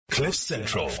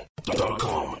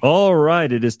CliffCentral.com. All right,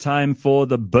 it is time for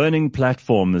the burning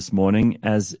platform this morning.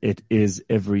 As it is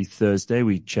every Thursday,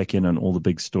 we check in on all the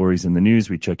big stories in the news.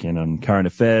 We check in on current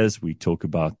affairs. We talk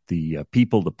about the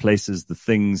people, the places, the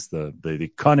things, the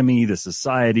economy, the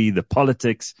society, the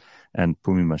politics. And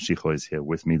Phumi Mashaba is here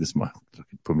with me this morning. Look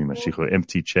at Phumi Mashaba,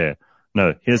 empty chair.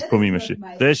 No, here's Phumi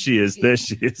Mashaba. There she is. There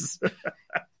she is.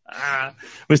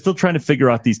 We're still trying to figure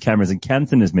out these cameras, and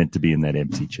Kanthan is meant to be in that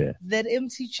empty chair. That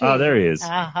empty chair. Oh, there he is.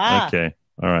 Aha. Okay.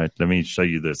 All right. Let me show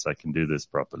you this. I can do this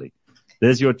properly.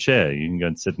 There's your chair. You can go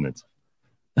and sit in it.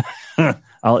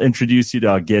 I'll introduce you to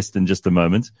our guest in just a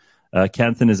moment.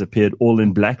 Kanthan has appeared all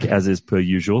in black, as is per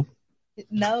usual.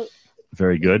 Now,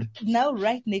 very good. Now,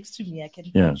 right next to me, I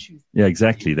can punch you. Yeah,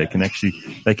 exactly. They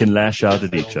can lash out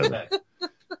at each other.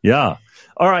 Yeah.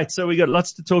 All right, so we got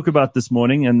lots to talk about this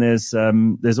morning, and there's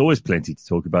always plenty to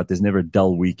talk about. There's never a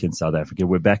dull week in South Africa.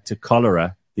 We're back to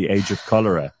cholera, the age of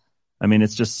cholera. I mean,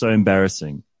 it's just so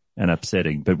embarrassing and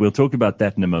upsetting, but we'll talk about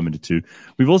that in a moment or two.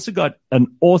 We've also got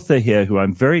an author here who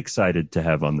I'm very excited to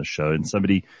have on the show, and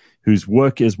somebody whose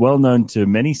work is well known to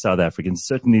many South Africans,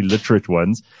 certainly literate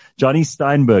ones. Jonny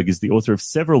Steinberg is the author of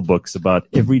several books about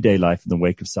everyday life in the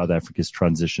wake of South Africa's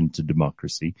transition to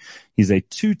democracy. He's a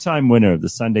two-time winner of the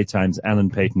Sunday Times Alan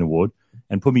Paton Award.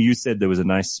 And Phumi, you said there was a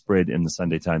nice spread in the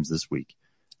Sunday Times this week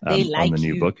on the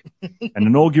new book. An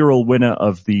inaugural winner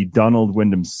of the Donald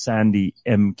Wyndham Sandy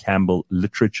M. Campbell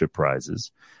Literature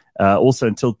Prizes. Also,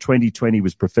 until 2020,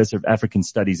 was Professor of African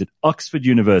Studies at Oxford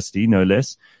University, no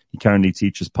less. He currently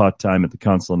teaches part-time at the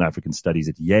Council on African Studies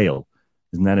at Yale.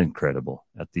 Isn't that incredible?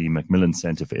 At the Macmillan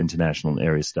Center for International and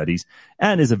Area Studies,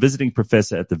 and is a visiting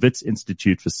professor at the Wits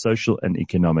Institute for Social and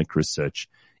Economic Research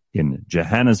in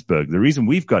Johannesburg. The reason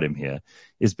we've got him here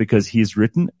is because he's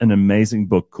written an amazing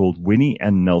book called Winnie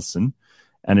and Nelson,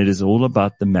 and it is all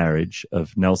about the marriage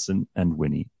of Nelson and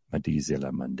Winnie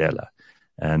Mandela.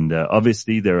 And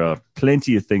obviously, there are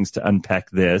plenty of things to unpack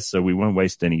there, so we won't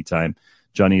waste any time.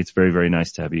 Jonny, it's very, very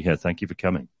nice to have you here. Thank you for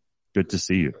coming. Good to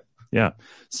see you. Yeah.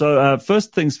 So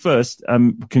first things first,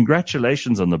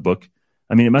 congratulations on the book.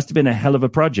 I mean, it must have been a hell of a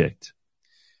project.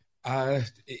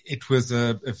 It was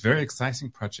a very exciting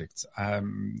project.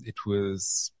 It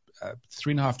was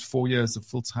 3.5 to 4 years of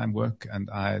full-time work, and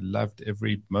I loved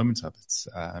every moment of it.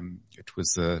 It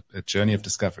was a journey of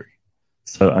discovery.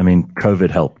 So, I mean,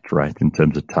 COVID helped, right, in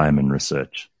terms of time and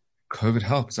research? COVID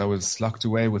helped. I was locked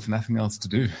away with nothing else to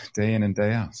do, day in and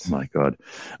day out. Oh my God.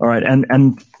 All right.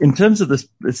 And in terms of this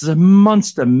is a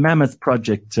monster, mammoth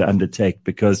project to undertake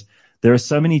because there are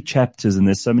so many chapters and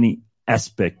there's so many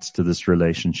aspects to this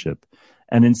relationship.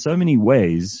 And in so many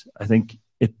ways, I think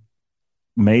it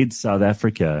made South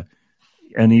Africa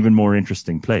an even more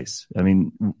interesting place. I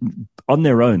mean, on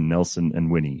their own, Nelson and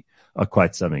Winnie are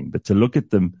quite something, but to look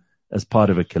at them as part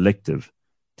of a collective,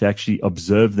 to actually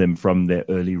observe them from their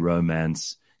early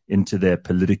romance into their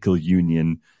political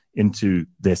union, into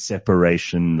their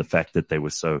separation, the fact that they were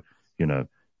so,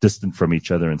 distant from each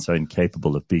other and so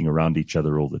incapable of being around each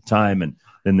other all the time. And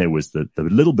then there was the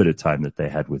little bit of time that they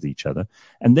had with each other.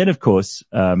 And then, of course,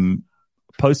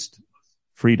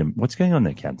 post-freedom. What's going on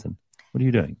there, Kanthan? What are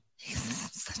you doing?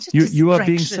 You are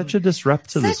being such a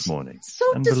disruptor this morning.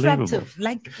 So disruptive.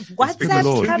 Like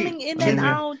WhatsApp coming in and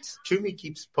out. Phumi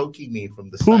keeps poking me from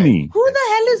the Phumi. side. Who the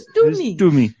hell is Phumi?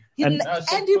 Phumi.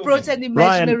 And he brought an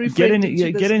imaginary Ryan,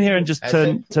 friend. get in here and just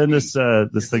turn this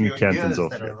thing of Kanthan's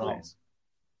off.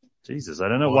 Jesus, I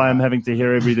don't know why I'm having to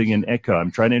hear everything in echo.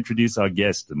 I'm trying to introduce our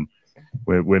guest and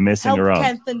we're messing around.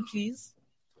 Kanthan, please.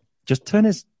 Just turn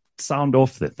his sound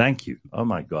off there. Thank you. Oh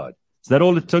my God. Is that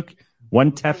all it took?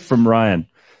 One tap from Ryan.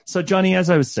 So, Jonny, as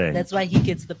I was saying, that's why he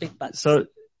gets the big bucks. So,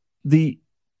 the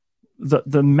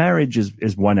marriage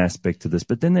is one aspect to this,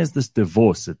 but then there's this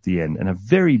divorce at the end, and a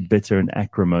very bitter and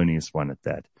acrimonious one at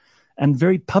that, and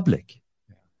very public.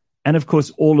 And of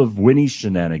course, all of Winnie's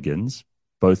shenanigans,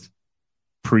 both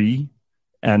pre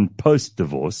and post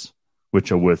divorce,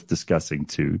 which are worth discussing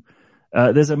too.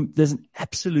 There's an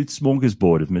absolute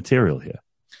smorgasbord of material here.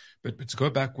 But to go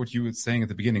back what you were saying at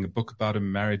the beginning, a book about a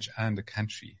marriage and a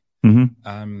country.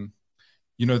 Mm-hmm.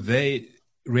 They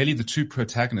really, the two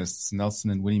protagonists, Nelson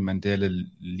and Winnie Mandela,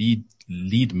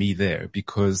 lead me there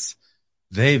because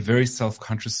they very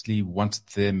self-consciously wanted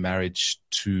their marriage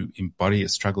to embody a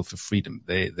struggle for freedom.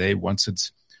 They wanted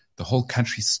the whole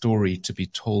country's story to be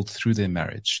told through their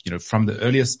marriage. From the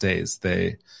earliest days,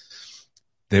 they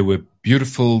were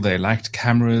beautiful. They liked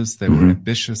cameras. They were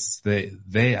ambitious.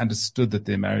 They understood that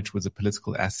their marriage was a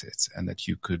political asset and that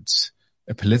you could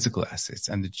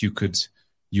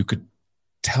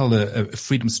tell a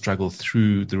freedom struggle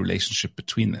through the relationship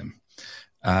between them.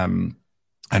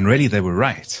 And really, they were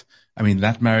right. I mean,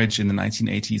 that marriage in the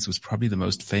 1980s was probably the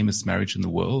most famous marriage in the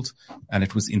world, and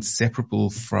it was inseparable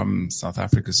from South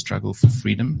Africa's struggle for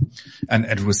freedom. And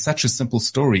it was such a simple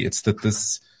story. It's that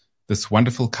this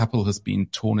wonderful couple has been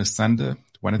torn asunder.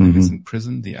 One of them is in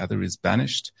prison, the other is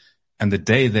banished. And the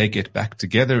day they get back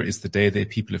together is the day their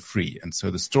people are free. And so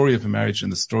the story of a marriage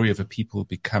and the story of a people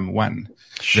become one.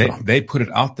 Sure. They put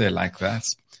it out there like that,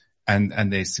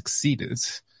 and they succeeded.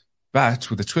 But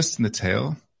with a twist in the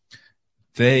tail,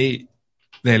 they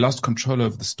lost control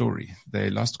over the story. They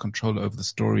lost control over the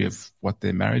story of what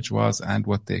their marriage was and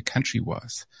what their country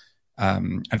was.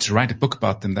 And to write a book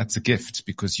about them, that's a gift,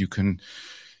 because you can,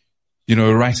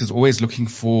 a writer's always looking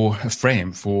for a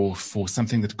frame, for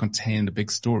something that contained a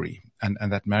big story. And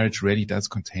that marriage really does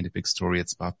contain a big story.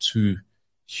 It's about two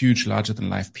huge, larger than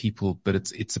life people, but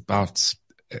it's about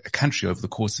a country over the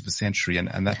course of a century.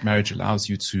 And that marriage allows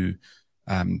you to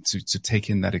take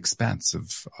in that expanse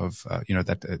of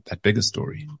that bigger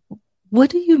story. What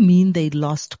do you mean they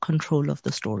lost control of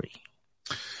the story?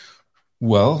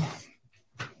 Well,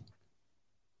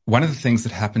 one of the things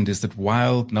that happened is that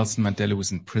while Nelson Mandela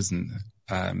was in prison,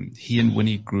 he and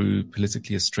Winnie grew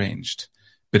politically estranged,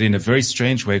 but in a very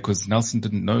strange way, because Nelson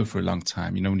didn't know for a long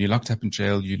time. When you're locked up in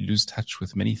jail, you lose touch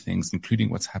with many things, including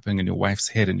what's happening in your wife's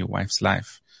head and your wife's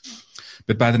life.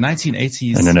 But by the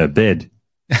 1980s... And in her bed.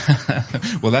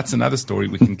 Well, that's another story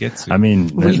we can get to. I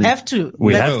mean, we have to.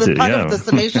 That's the part of the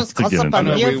salacious gossip I'm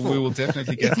here for. We will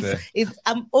definitely get there.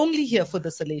 I'm only here for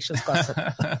the salacious gossip.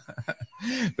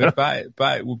 But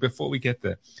before we get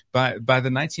there, by the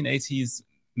 1980s,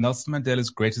 Nelson Mandela's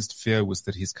greatest fear was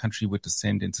that his country would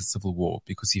descend into civil war,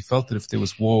 because he felt that if there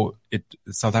was war,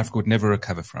 South Africa would never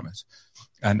recover from it.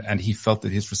 And he felt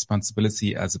that his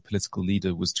responsibility as a political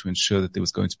leader was to ensure that there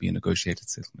was going to be a negotiated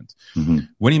settlement. Mm-hmm.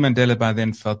 Winnie Mandela by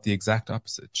then felt the exact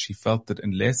opposite. She felt that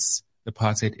unless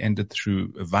apartheid ended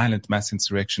through a violent mass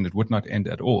insurrection, it would not end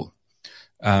at all.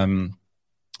 And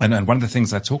one of the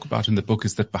things I talk about in the book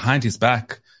is that behind his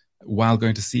back, while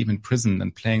going to see him in prison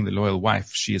and playing the loyal wife,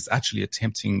 she is actually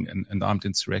attempting an armed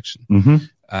insurrection.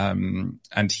 Mm-hmm.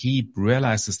 And he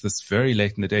realizes this very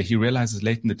late in the day. He realizes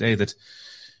late in the day that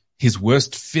his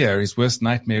worst fear, his worst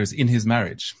nightmare is in his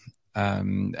marriage.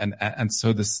 And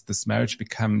so this marriage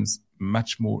becomes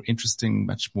much more interesting,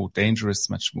 much more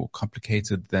dangerous, much more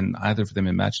complicated than either of them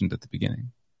imagined at the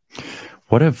beginning.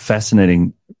 What a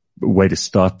fascinating way to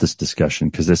start this discussion,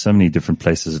 because there's so many different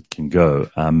places it can go.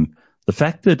 The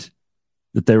fact that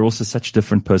they're also such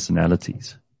different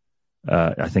personalities,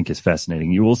 I think is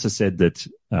fascinating. You also said that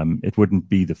it wouldn't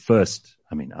be the first,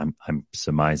 I'm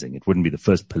surmising, it wouldn't be the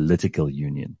first political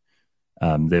union.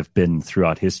 There've been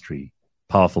throughout history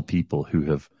powerful people who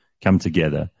have come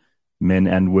together, men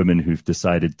and women who've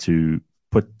decided to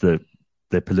put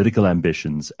their political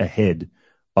ambitions ahead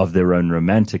of their own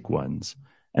romantic ones.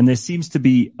 And there seems to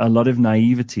be a lot of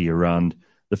naivety around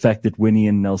the fact that Winnie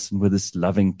and Nelson were this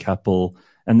loving couple.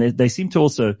 And they seem to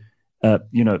also,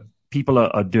 people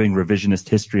are doing revisionist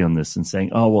history on this and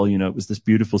saying, oh, well, it was this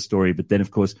beautiful story. But then,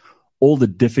 of course, all the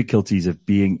difficulties of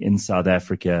being in South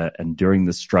Africa and during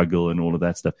the struggle and all of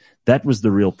that stuff, that was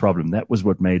the real problem. That was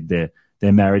what made their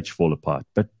marriage fall apart.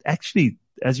 But actually,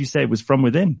 as you say, it was from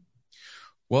within.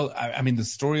 Well, the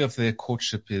story of their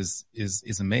courtship is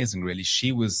amazing, really.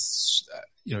 She was,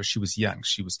 she was young.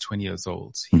 She was 20 years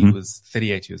old. He was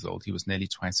 38 years old. He was nearly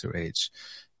twice her age.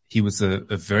 He was a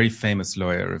very famous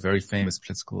lawyer, a very famous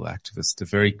political activist, a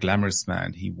very glamorous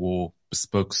man. He wore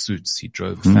bespoke suits. He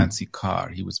drove a fancy car.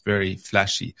 He was very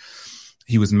flashy.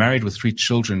 He was married with 3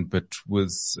 children, but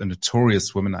was a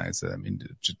notorious womanizer.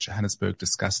 Johannesburg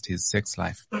discussed his sex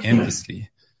life endlessly.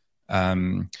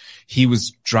 He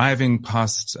was driving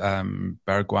past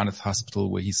Baragwanath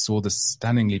Hospital, where he saw this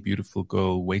stunningly beautiful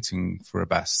girl waiting for a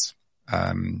bus,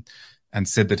 and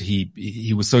said that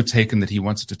he was so taken that he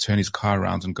wanted to turn his car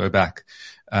around and go back.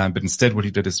 But instead what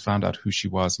he did is found out who she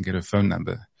was and get her phone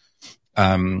number.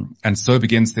 And so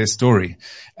begins their story.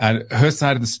 And her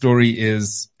side of the story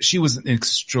is she was an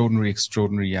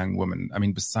extraordinary young woman.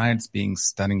 Besides being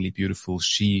stunningly beautiful,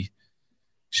 she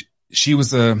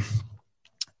was a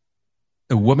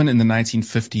woman in the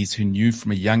 1950s who knew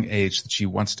from a young age that she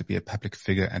wanted to be a public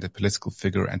figure and a political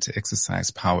figure and to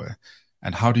exercise power.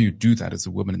 And how do you do that as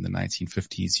a woman in the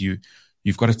 1950s?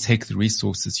 You've got to take the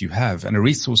resources you have. And a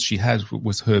resource she had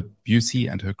was her beauty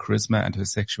and her charisma and her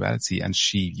sexuality, and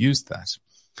she used that.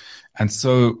 And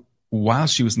so while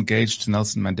she was engaged to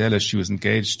Nelson Mandela, she was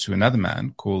engaged to another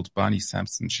man called Barney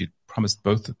Sampson. She promised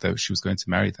both of those she was going to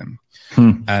marry them.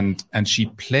 And she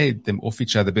played them off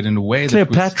each other, but in a way that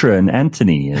Cleopatra and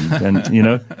Antony and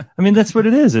that's what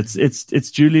it is.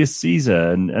 It's Julius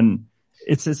Caesar and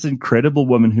it's this incredible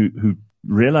woman who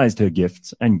realized her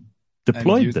gifts and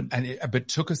deployed them. But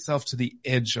took herself to the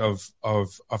edge of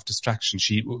distraction.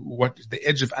 The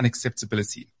edge of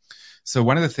unacceptability. So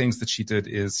one of the things that she did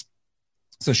is,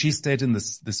 so she stayed in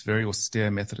this very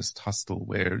austere Methodist hostel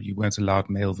where you weren't allowed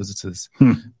male visitors.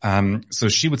 So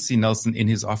she would see Nelson in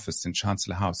his office in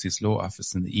Chancellor House, his law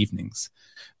office, in the evenings.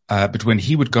 But when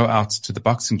he would go out to the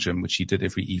boxing gym, which he did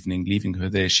every evening, leaving her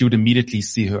there, she would immediately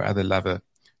see her other lover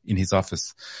in his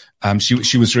office.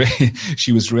 She was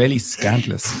really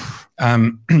scandalous.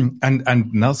 And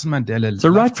Nelson Mandela. So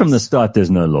right from the start,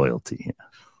 there's no loyalty here.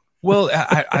 Well,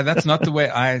 that's not the way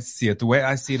I see it. The way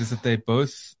I see it is that they're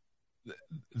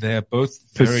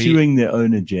both pursuing their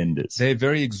own agendas. They're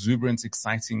very exuberant,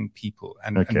 exciting people.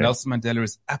 And Nelson Mandela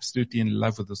is absolutely in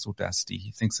love with this audacity. He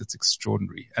thinks it's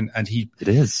extraordinary. And it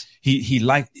is.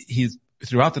 He's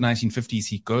throughout the 1950s,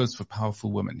 he goes for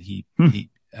powerful women.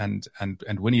 And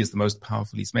Winnie is the most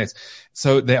powerful he's met.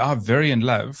 So they are very in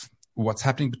love. What's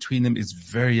happening between them is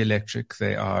very electric.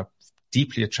 They are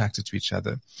deeply attracted to each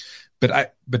other.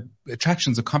 But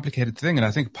attraction's a complicated thing. And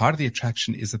I think part of the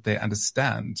attraction is that they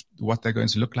understand what they're going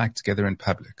to look like together in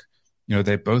public. You know,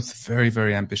 they're both very,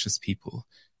 very ambitious people.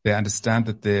 They understand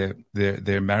that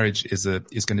their marriage is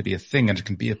going to be a thing, and it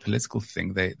can be a political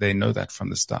thing. They know that from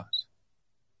the start.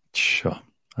 Sure.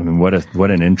 I mean,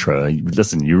 what an intro.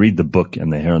 Listen, you read the book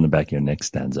and the hair on the back of your neck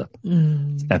stands up.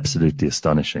 It's absolutely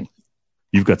astonishing.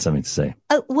 You've got something to say.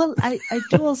 Well, I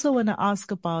do also want to ask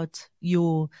about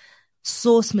your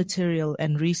source material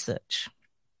and research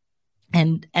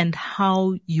and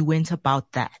how you went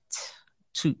about that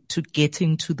to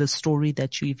getting to the story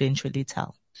that you eventually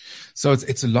tell. So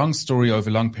it's a long story over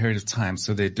a long period of time.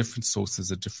 So there are different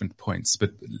sources at different points,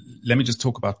 but let me just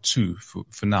talk about two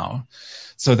for now.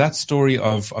 So that story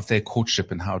of their courtship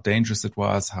and how dangerous it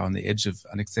was, how on the edge of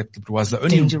unacceptable it was.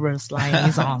 Dangerous, lying in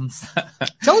his arms.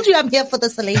 Told you I'm here for the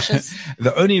salacious.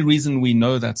 The only reason we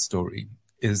know that story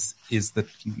is that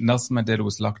Nelson Mandela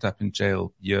was locked up in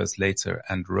jail years later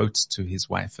and wrote to his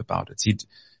wife about it.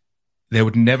 They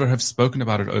would never have spoken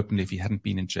about it openly if he hadn't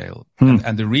been in jail.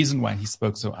 And the reason why he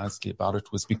spoke so honestly about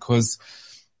it was because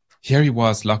here he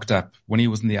was locked up when he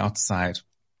was on the outside.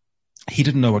 He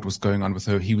didn't know what was going on with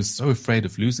her. He was so afraid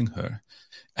of losing her.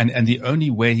 And the only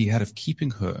way he had of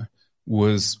keeping her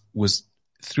was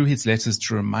through his letters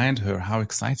to remind her how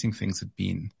exciting things had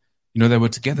been. You know, they were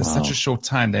together such a short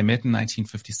time. They met in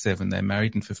 1957. They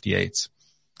married in 58.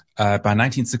 By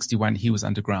 1961, he was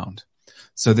underground.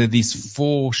 So there are these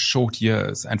 4 short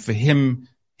years. And for him,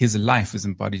 his life is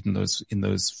embodied in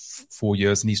those 4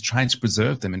 years. And he's trying to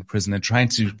preserve them in prison and trying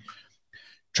to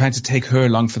take her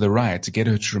along for the ride, to get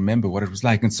her to remember what it was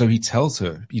like. And so he tells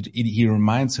her, he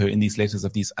reminds her in these letters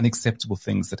of these unacceptable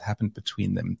things that happened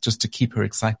between them, just to keep her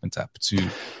excitement up, to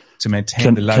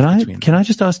maintain the love between them. Can I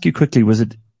just ask you quickly, was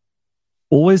it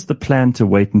always the plan to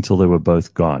wait until they were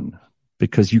both gone?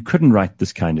 Because you couldn't write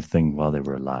this kind of thing while they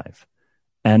were alive.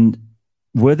 And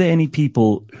were there any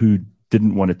people who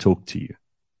didn't want to talk to you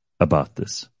about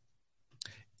this?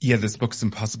 Yeah, this book's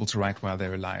impossible to write while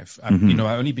they're alive. You know,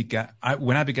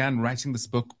 when I began writing this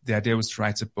book, the idea was to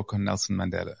write a book on Nelson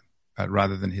Mandela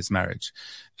rather than his marriage.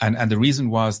 And the reason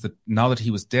was that now that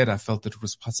he was dead, I felt that it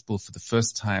was possible for the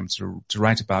first time to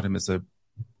write about him as a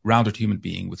rounded human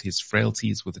being with his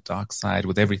frailties, with the dark side,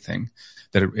 with everything.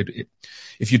 That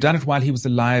if you'd done it while he was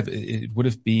alive, it would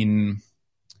have been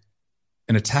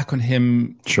an attack on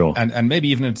him, sure, and maybe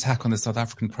even an attack on the South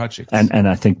African project. And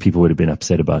I think people would have been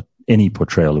upset about any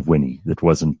portrayal of Winnie that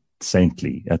wasn't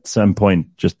saintly. At some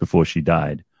point, just before she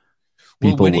died,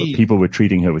 people were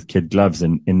treating her with kid gloves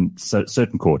in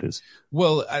certain quarters.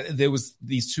 Well, there was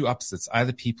these two opposites.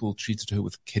 Either people treated her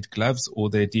with kid gloves, or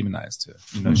they demonized her.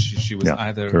 You know, she was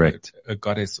either a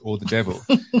goddess or the devil.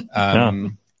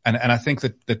 And I think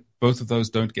that both of those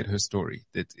don't get her story.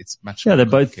 That it's much more they're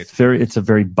both it's a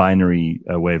very binary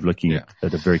way of looking at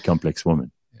a very complex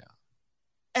woman. Yeah.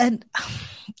 And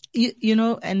you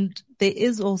know, and there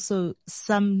is also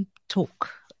some talk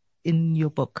in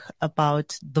your book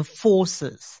about the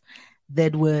forces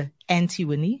that were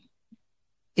anti-Winnie,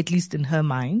 at least in her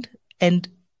mind, and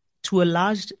to a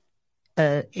large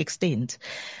extent,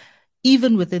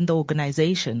 even within the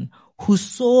organization, who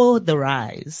saw the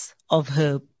rise of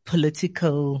her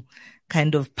political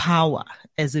kind of power,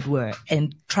 as it were,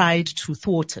 and tried to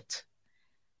thwart it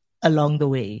along the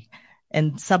way.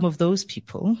 And some of those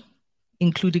people,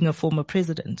 including a former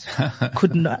president,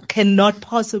 cannot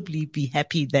possibly be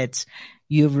happy that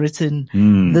you've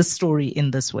written this story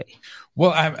in this way.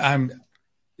 Well,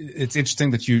 it's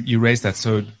interesting that you raised that.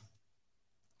 So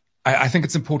I think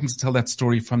it's important to tell that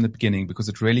story from the beginning, because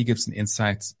it really gives an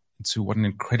insight into what an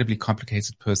incredibly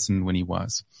complicated person Winnie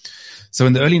was. So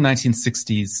in the early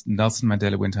 1960s, Nelson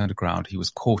Mandela went underground. He was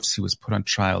caught. He was put on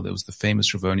trial. There was the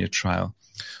famous Rivonia trial.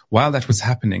 While that was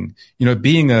happening,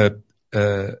 being a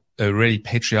really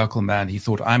patriarchal man, he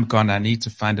thought, I'm gone. I need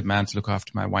to find a man to look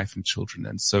after my wife and children.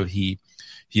 And so he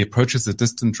approaches a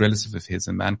distant relative of his,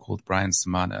 a man called Brian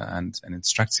Samana, and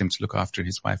instructs him to look after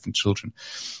his wife and children.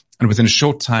 And within a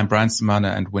short time, Brian Samana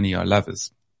and Winnie are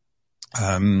lovers.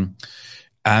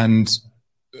 And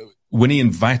Winnie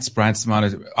invites Brian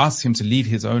Samana, asks him to leave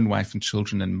his own wife and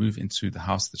children and move into the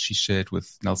house that she shared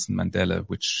with Nelson Mandela,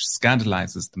 which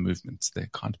scandalizes the movement. They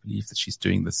can't believe that she's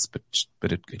doing this,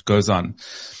 but it goes on.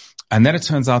 And then it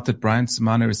turns out that Brian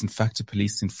Samana is in fact a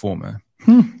police informer.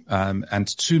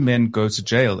 And two men go to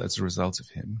jail as a result of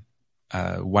him.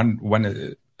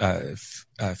 Fikile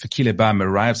Mbalula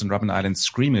arrives on Robben Island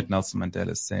screaming at Nelson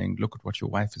Mandela, saying, look at what your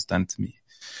wife has done to me.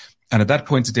 And at that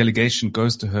point, a delegation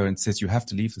goes to her and says, you have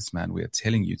to leave this man. We are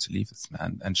telling you to leave this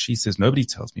man. And she says, nobody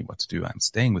tells me what to do. I'm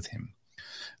staying with him.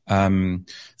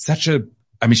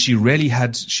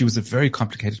 She was a very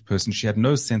complicated person. She had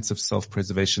no sense of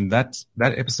self-preservation. That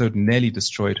episode nearly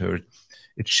destroyed her.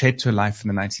 It shaped her life in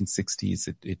the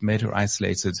 1960s. It made her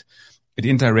isolated. It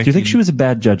indirectly. Do you think she was a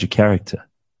bad judge of character?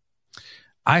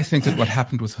 I think that what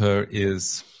happened with her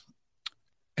is,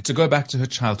 to go back to her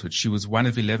childhood, she was one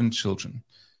of 11 children.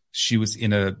 She was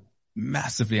in a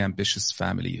massively ambitious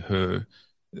family.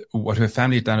 What her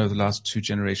family had done over the last 2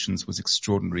 generations was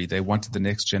extraordinary. They wanted the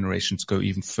next generation to go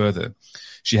even further.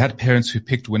 She had parents who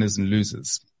picked winners and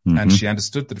losers. Mm-hmm. And she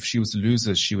understood that if she was a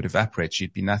loser, she would evaporate.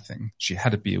 She'd be nothing. She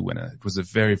had to be a winner. It was a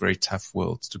very, very tough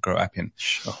world to grow up in.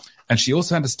 Sure. And she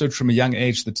also understood from a young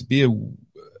age that to be a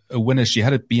winner, she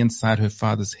had to be inside her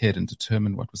father's head and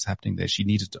determine what was happening there. She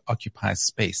needed to occupy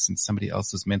space in somebody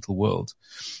else's mental world.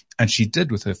 And she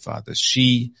did with her father.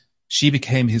 She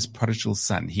became his prodigal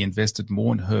son. He invested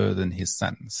more in her than his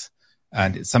sons.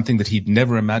 And it's something that he'd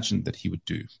never imagined that he would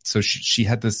do. So she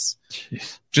had this,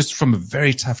 just from a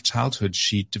very tough childhood,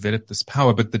 she developed this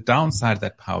power. But the downside of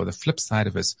that power, the flip side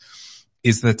of it,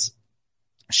 is that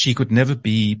she could never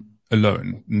be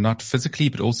alone, not physically,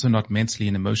 but also not mentally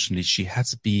and emotionally. She had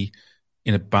to be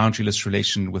in a boundaryless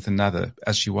relation with another,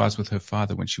 as she was with her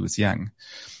father when she was young.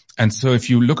 And so if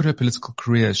you look at her political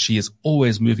career, she is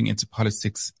always moving into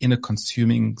politics in a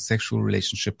consuming sexual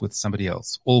relationship with somebody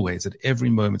else, always, at every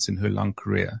moment in her long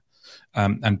career.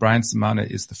 And Brian Samana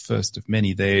is the first of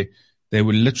many. They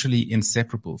were literally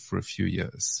inseparable for a few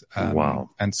years. Wow.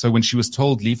 And so when she was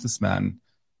told, leave this man,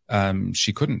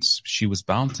 she couldn't. She was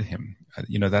bound to him.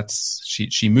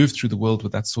 She moved through the world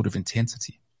with that sort of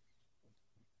intensity.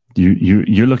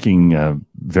 You're looking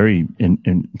very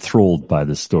enthralled by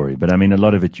this story, but I mean, a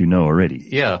lot of it you know already.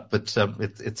 Yeah, but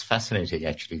it's fascinating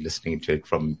actually listening to it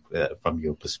from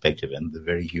your perspective and the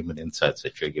very human insights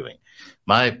that you're giving.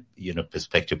 My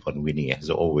perspective on Winnie has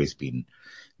always been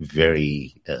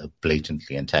very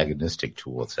blatantly antagonistic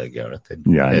towards her, Gareth. And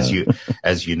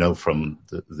as you know from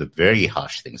the very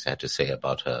harsh things I had to say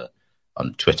about her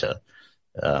on Twitter,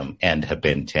 and her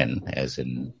Ben 10, as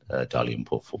in Dali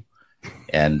Mpofu.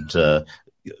 And the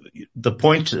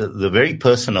very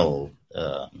personal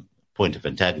point of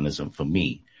antagonism for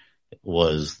me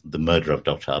was the murder of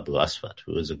Dr. Abu Asfat,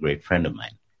 who was a great friend of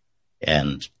mine.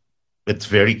 And it's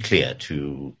very clear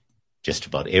to just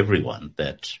about everyone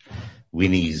that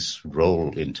Winnie's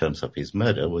role in terms of his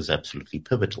murder was absolutely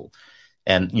pivotal.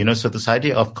 And, so this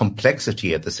idea of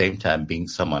complexity at the same time being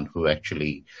someone who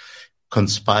actually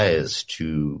conspires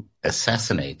to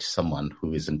assassinate someone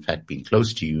who is in fact being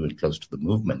close to you and close to the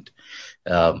movement.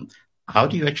 How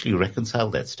do you actually reconcile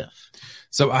that stuff?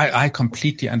 So I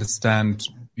completely understand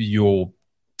your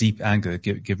deep anger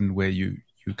given where you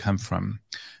come from.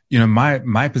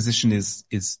 My position is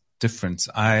different.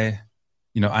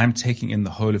 I'm taking in the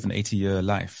whole of an 80-year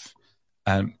life.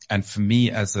 And for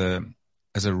me as a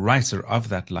writer of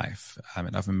that life,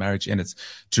 and of a marriage in it,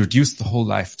 to reduce the whole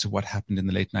life to what happened in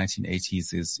the late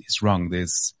 1980s is wrong.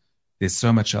 There's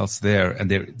so much else there, and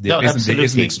there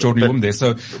is an extraordinary woman there.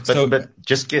 But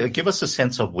just give us a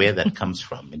sense of where that comes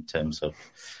from in terms of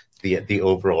the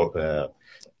overall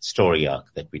story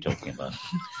arc that we're talking about.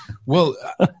 Well,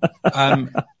 I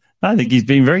think he's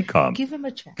being very calm. Give him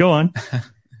a chance. Go on.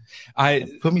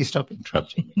 Phumi, stop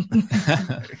interrupting me.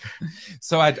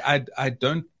 So I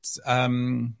don't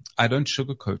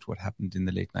sugarcoat what happened in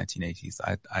the late 1980s.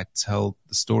 I tell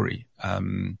the story,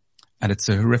 and it's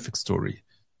a horrific story.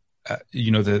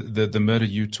 The murder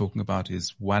you're talking about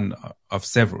is one of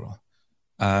several.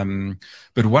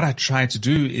 But what I try to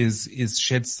do is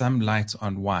shed some light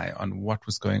on what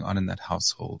was going on in that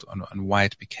household, on why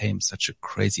it became such a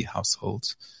crazy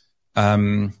household.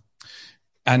 And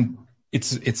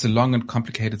it's a long and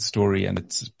complicated story, and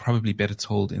it's probably better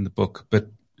told in the book. But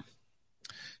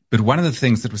one of the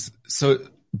things that was, so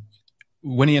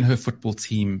Winnie and her football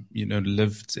team,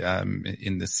 lived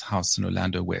in this house in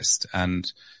Orlando West,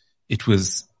 and it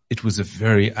was a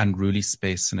very unruly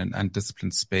space and an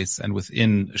undisciplined space. And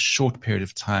within a short period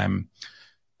of time,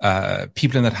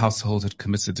 people in that household had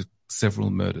committed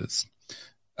several murders.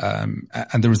 And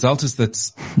the result is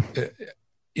that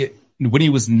Winnie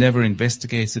was never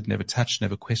investigated, never touched,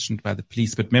 never questioned by the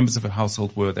police, but members of her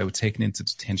household they were taken into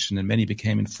detention, and many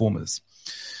became informers.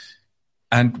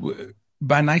 And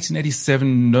by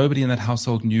 1987, nobody in that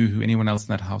household knew who anyone else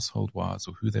in that household was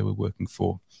or who they were working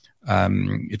for.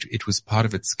 It was part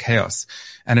of its chaos,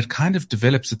 and it kind of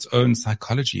develops its own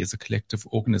psychology as a collective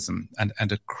organism,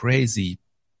 and a crazy,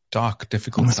 dark,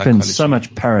 difficult psychology. There's been so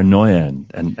much paranoia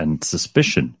and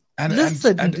suspicion. And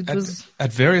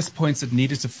at various points, it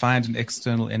needed to find an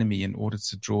external enemy in order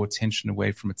to draw attention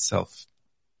away from itself.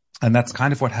 And that's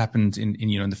kind of what happened in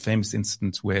the famous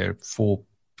incident where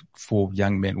three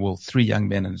young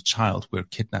men and a child were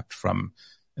kidnapped from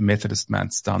a Methodist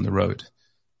manse down the road.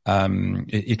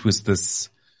 It was this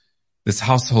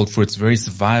household, for its very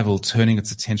survival, turning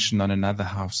its attention on another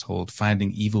household,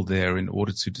 finding evil there in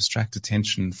order to distract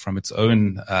attention from its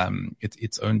own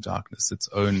darkness, it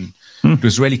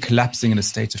was really collapsing in a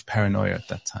state of paranoia at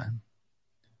that time.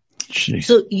 Jeez,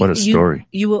 so what a story.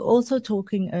 You were also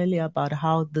talking earlier about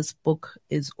how this book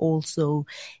is also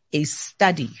a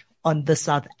study on the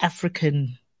South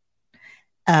African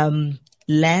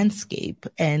landscape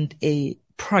and a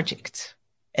project,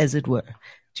 as it were.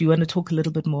 Do you want to talk a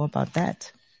little bit more about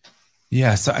that?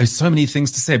 Yeah, so many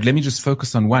things to say, but let me just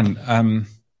focus on one.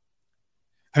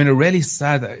 A really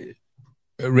sad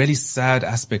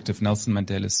aspect of Nelson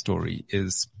Mandela's story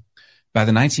is by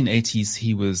the 1980s,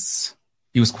 he was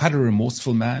quite a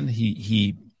remorseful man.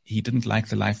 He didn't like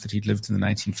the life that he'd lived in the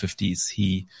 1950s.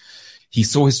 He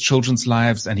saw his children's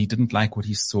lives, and he didn't like what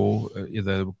he saw.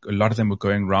 A lot of them were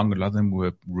going wrong. A lot of them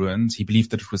were ruined. He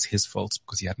believed that it was his fault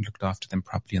because he hadn't looked after them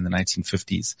properly in the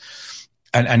 1950s.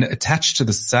 And attached to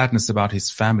the sadness about his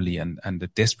family and the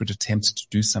desperate attempt to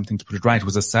do something to put it right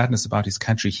was a sadness about his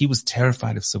country. He was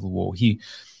terrified of civil war. He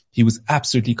was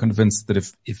absolutely convinced that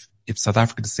if South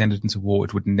Africa descended into war,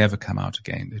 it would never come out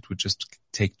again. It would just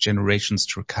take generations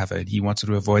to recover. And he wanted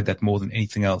to avoid that more than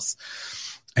anything else.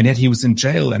 And yet he was in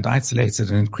jail and isolated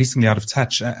and increasingly out of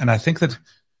touch. And I think that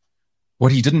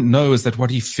what he didn't know is that what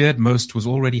he feared most was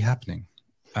already happening.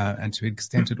 And to an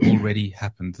extent, it already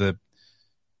happened. The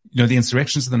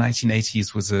insurrections of the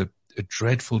 1980s was a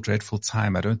dreadful, dreadful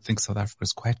time. I don't think South Africa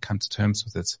has quite come to terms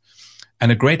with it. And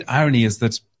a great irony is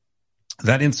that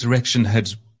insurrection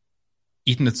had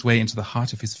eaten its way into the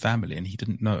heart of his family, and he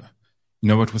didn't know.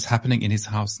 What was happening in his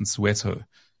house in Soweto.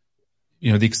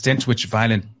 The extent to which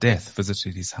violent death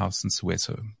visited his house in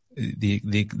Soweto, the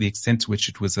extent to which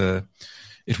it was a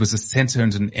center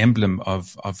and an emblem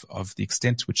of the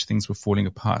extent to which things were falling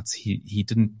apart. He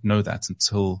didn't know that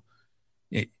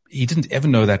he didn't ever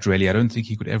know that really. I don't think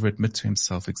he could ever admit to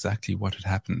himself exactly what had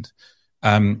happened.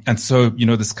 And so,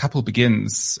 this couple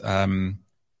begins,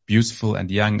 beautiful and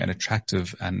young and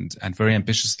attractive and very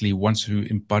ambitiously want to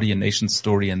embody a nation's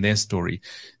story and their story.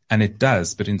 And it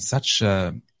does, but in such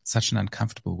an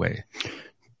uncomfortable way.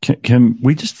 Can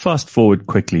we just fast forward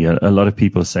quickly? A lot of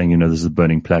people are saying, this is a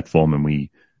burning platform, and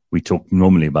we talk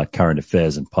normally about current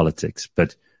affairs and politics,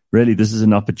 but really this is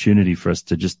an opportunity for us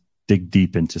to just dig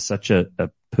deep into such a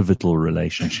pivotal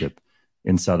relationship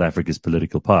in South Africa's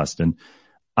political past. And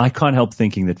I can't help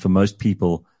thinking that for most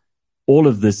people, all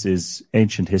of this is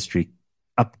ancient history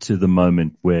up to the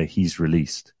moment where he's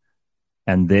released.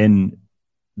 And then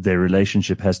their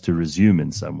relationship has to resume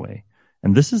in some way.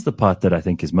 And this is the part that I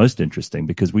think is most interesting,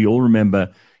 because we all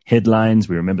remember headlines,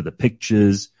 we remember the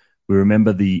pictures, we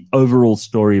remember the overall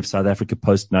story of South Africa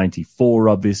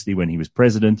post-94, obviously, when he was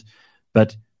president.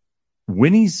 But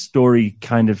Winnie's story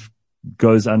kind of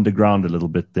goes underground a little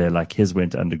bit there, like his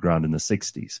went underground in the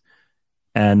 60s.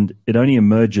 And it only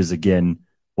emerges again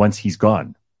once he's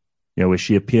gone, where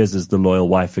she appears as the loyal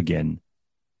wife again,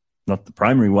 not the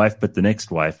primary wife, but the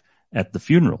next wife at the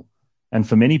funeral. And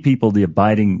for many people, the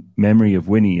abiding memory of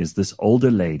Winnie is this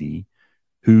older lady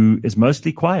who is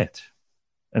mostly quiet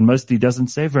and mostly doesn't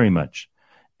say very much.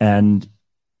 And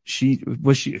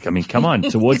come on,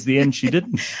 towards the end, she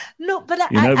didn't. No, but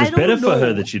it was better for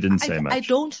her that she didn't say much. I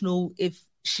don't know if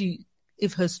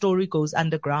her story goes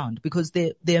underground, because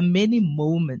there are many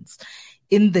moments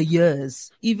in the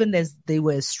years, even as they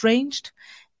were estranged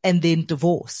and then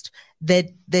divorced,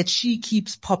 that she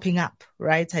keeps popping up,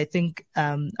 right? I think,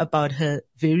 about her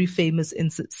very famous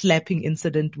slapping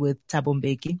incident with Thabo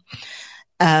Mbeki.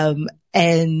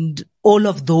 And all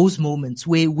of those moments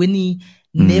where Winnie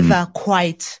never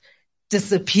quite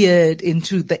disappeared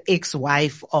into the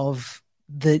ex-wife of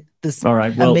this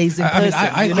amazing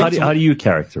person. How do you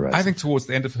characterize I think towards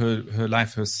the end of her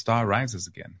life, her star rises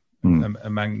again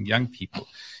among young people.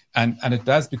 And it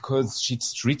does because she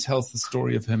retells the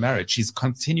story of her marriage. She's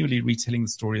continually retelling the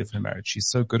story of her marriage. She's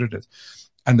so good at it.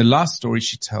 And the last story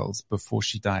she tells before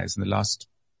she dies, in the last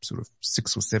sort of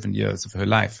 6 or 7 years of her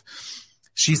life,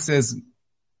 she says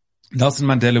Nelson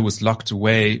Mandela was locked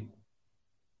away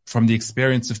from the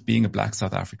experience of being a black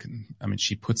South African. I mean,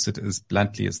 she puts it as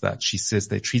bluntly as that. She says,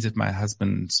 they treated my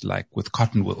husband like with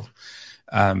cotton wool.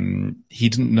 He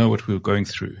didn't know what we were going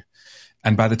through.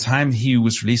 And by the time he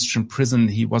was released from prison,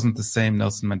 he wasn't the same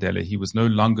Nelson Mandela. He was no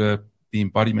longer the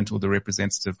embodiment or the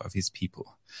representative of his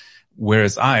people.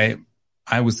 Whereas I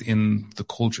was in the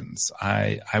cauldrons.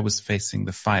 I was facing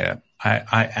the fire.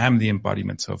 I am the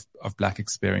embodiment of black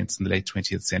experience in the late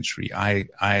 20th century. I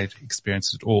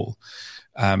experienced it all.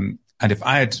 And if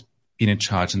I had been in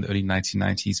charge in the early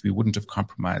 1990s, we wouldn't have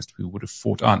compromised. We would have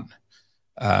fought on.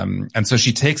 And so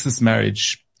she takes this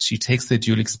marriage, she takes their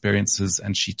dual experiences,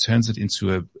 and she turns it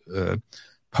into a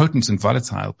potent and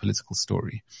volatile political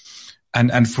story.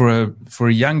 And for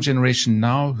a young generation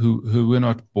now who were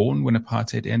not born when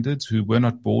apartheid ended, who were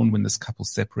not born when this couple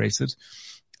separated,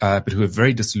 but who are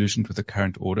very disillusioned with the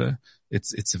current order,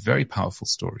 it's a very powerful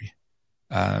story.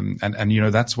 And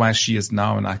that's why she is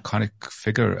now an iconic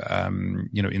figure,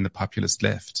 in the populist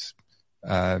left.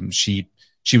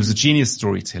 She was a genius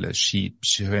storyteller.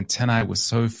 Her antennae were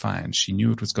so fine. She knew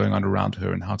what was going on around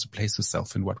her and how to place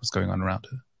herself in what was going on around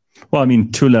her. Well, I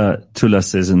mean, Tula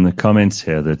says in the comments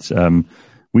here that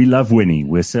we love Winnie.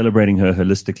 We're celebrating her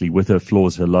holistically with her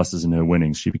flaws, her losses, and her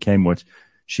winnings. She became what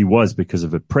she was because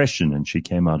of oppression, and she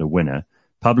came out a winner.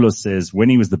 Pablo says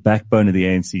Winnie was the backbone of the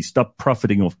ANC. Stop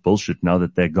profiting off bullshit now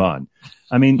that they're gone.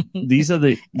 I mean, there's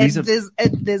another,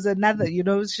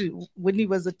 Winnie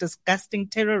was a disgusting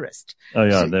terrorist. Oh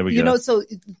yeah, there we go. So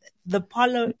the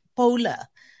polar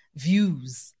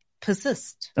views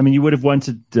persist. I mean, you would have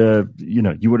wanted,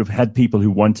 you would have had people who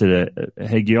wanted a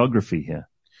hagiography here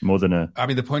more than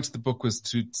the point of the book was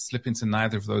to slip into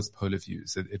neither of those polar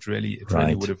views. It really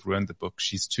would have ruined the book.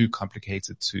 She's too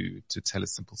complicated to tell a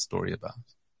simple story about.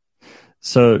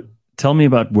 So tell me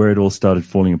about where it all started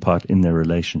falling apart in their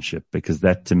relationship, because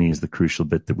that to me is the crucial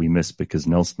bit that we miss, because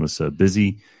Nelson was so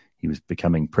busy. He was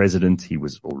becoming president. He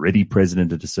was already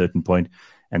president at a certain point,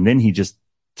 and then he just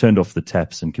turned off the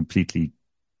taps and completely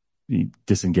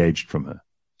disengaged from her.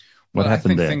 What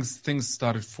happened there? Things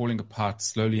started falling apart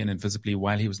slowly and invisibly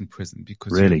while he was in prison,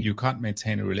 because you can't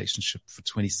maintain a relationship for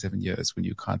 27 years when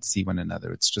you can't see one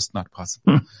another. It's just not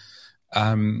possible.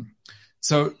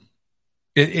 So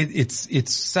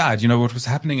it's sad. What was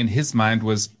happening in his mind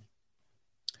was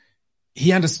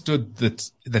he understood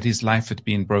that his life had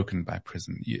been broken by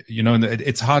prison. And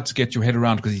it's hard to get your head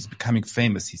around because he's becoming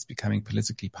famous. He's becoming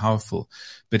politically powerful,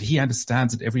 but he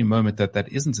understands at every moment that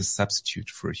isn't a substitute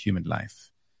for a human life.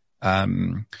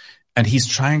 And he's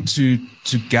trying to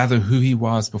gather who he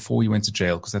was before he went to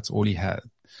jail, because that's all he had,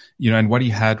 and what he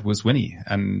had was Winnie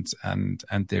and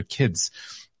their kids.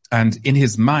 And in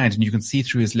his mind, and you can see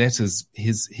through his letters,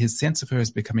 his sense of her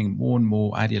is becoming more and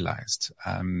more idealized.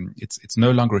 It's no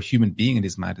longer a human being in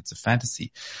his mind. It's a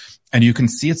fantasy. And you can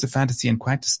see it's a fantasy in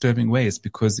quite disturbing ways,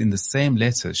 because in the same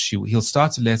letter, he'll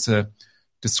start a letter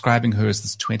describing her as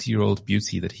this 20-year-old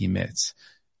beauty that he met.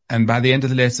 And by the end of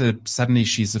the letter, suddenly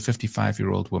she's a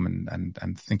 55-year-old woman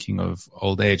and thinking of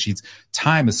old age.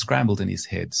 Time is scrambled in his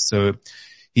head. So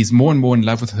he's more and more in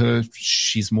love with her.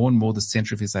 She's more and more the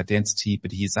center of his identity,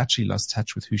 but he's actually lost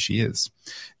touch with who she is.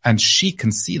 And she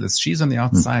can see this. She's on the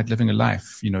outside living a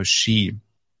life.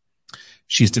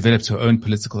 She's developed her own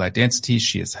political identity.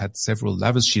 She has had several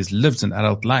lovers. She has lived an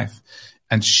adult life.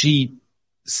 And she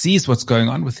sees what's going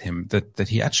on with him, that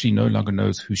he actually no longer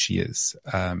knows who she is.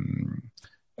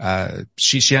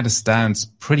 She understands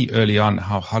pretty early on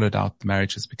how hollowed out the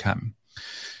marriage has become.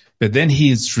 But then he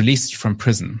is released from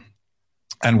prison,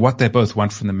 and what they both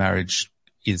want from the marriage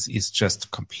is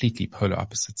just completely polar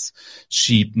opposites.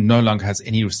 She no longer has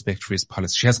any respect for his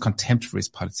politics. She has contempt for his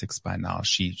politics by now.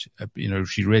 She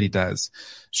really does.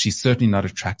 She's certainly not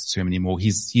attracted to him anymore.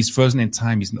 He's frozen in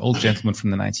time. He's an old gentleman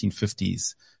from the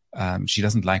 1950s. She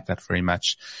doesn't like that very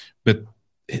much, but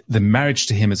the marriage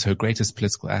to him is her greatest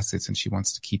political asset, and she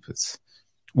wants to keep it.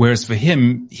 Whereas for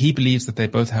him, he believes that they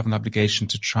both have an obligation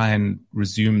to try and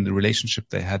resume the relationship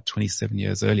they had 27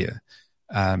 years earlier.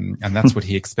 And that's what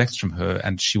he expects from her.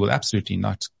 And she will absolutely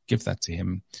not give that to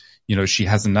him. You know, she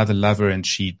has another lover and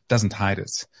she doesn't hide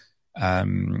it.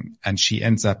 And she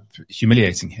ends up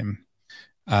humiliating him.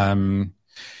 Some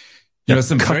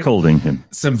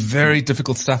very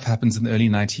difficult stuff happens in the early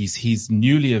 90s. He's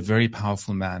newly a very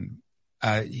powerful man.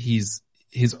 His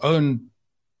own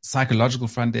psychological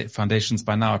foundations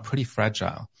by now are pretty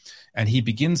fragile. And he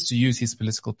begins to use his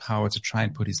political power to try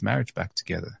and put his marriage back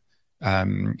together,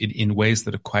 in ways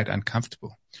that are quite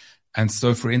uncomfortable. And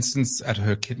so, for instance, at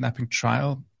her kidnapping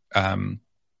trial,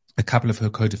 a couple of her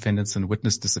co-defendants and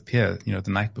witness disappear, you know,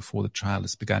 the night before the trial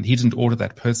has begun. He didn't order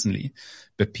that personally,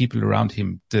 but people around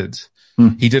him did.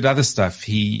 He did other stuff.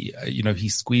 He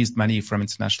squeezed money from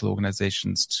international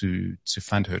organizations to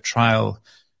fund her trial.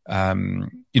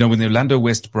 When the Orlando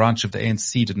West branch of the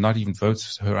ANC did not even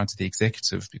vote her onto the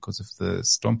executive because of the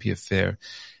Stompie affair,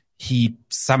 he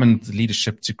summoned the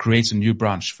leadership to create a new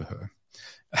branch for her.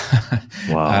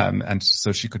 Wow. And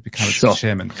so she could become its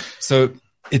chairman. So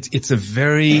it's a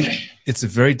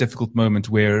very difficult moment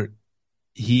where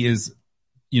he is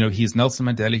Nelson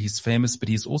Mandela. He's famous, but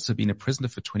he's also been a prisoner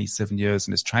for 27 years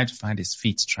and is trying to find his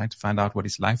feet, trying to find out what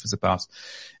his life is about.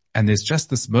 And there's just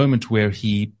this moment where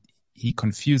he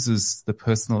confuses the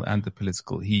personal and the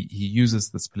political. He uses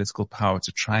this political power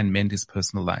to try and mend his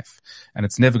personal life. And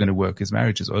it's never going to work. His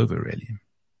marriage is over, really.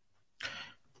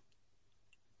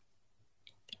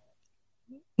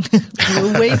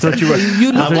 I thought you were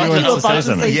about to say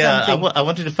something. Yeah, I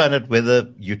wanted to find out whether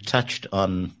you touched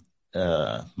on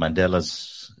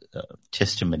Mandela's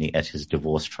testimony at his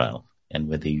divorce trial and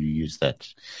whether you used that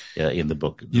in the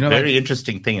book. The very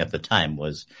interesting thing at the time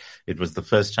was it was the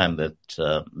first time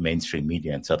that mainstream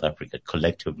media in South Africa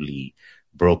collectively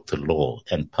broke the law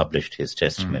and published his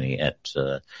testimony at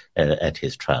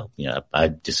his trial. I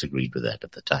disagreed with that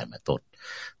at the time. I thought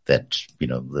that,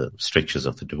 the strictures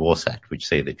of the Divorce Act, which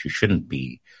say that you shouldn't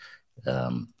be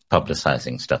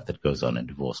publicizing stuff that goes on in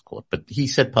divorce court. But he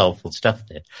said powerful stuff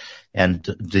there. And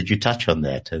did you touch on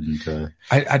that? And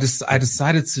I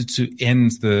decided to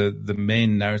end the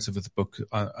main narrative of the book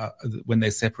when they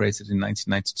separated in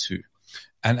 1992.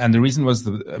 And the reason was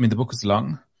the book is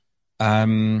long.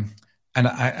 And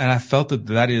I felt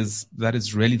that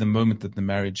is really the moment that the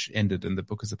marriage ended, and the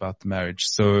book is about the marriage.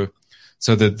 So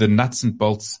the nuts and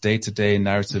bolts day-to-day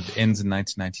narrative ends in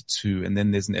 1992, and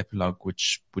then there's an epilogue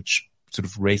which sort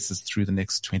of races through the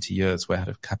next 20 years where I had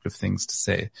a couple of things to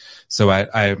say. So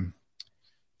I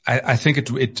think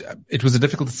it was a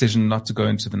difficult decision not to go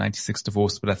into the 96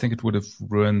 divorce, but I think it would have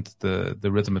ruined the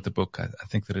rhythm of the book. I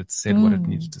think that it said what it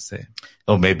needed to say.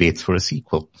 Oh, maybe it's for a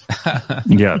sequel.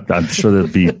 Yeah, I'm sure there'll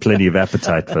be plenty of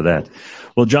appetite for that.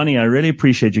 Well, Jonny, I really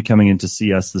appreciate you coming in to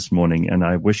see us this morning, and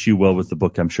I wish you well with the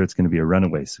book. I'm sure it's going to be a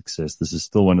runaway success. This is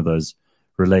still one of those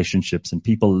relationships, and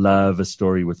people love a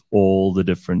story with all the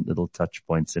different little touch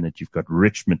points in it. You've got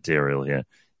rich material here.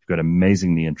 You've got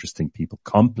amazingly interesting people,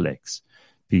 complex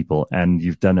people, and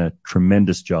you've done a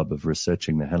tremendous job of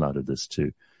researching the hell out of this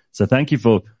too. So thank you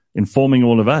for informing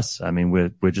all of us. I mean,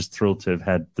 we're just thrilled to have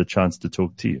had the chance to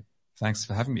talk to you. Thanks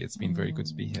for having me. It's been very good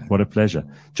to be here. What a pleasure.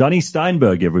 Jonny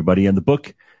Steinberg, everybody. And the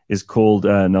book is called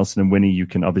Nelson and Winnie. You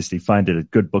can obviously find it at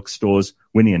good bookstores.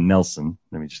 Winnie and Nelson.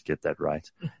 Let me just get that right.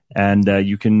 And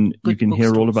you can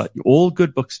hear all about all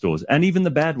good bookstores and even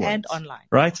the bad ones. And online.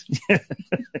 Right?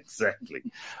 Exactly.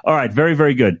 All right. Very,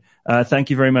 very good. Thank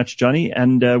you very much, Jonny.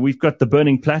 And we've got the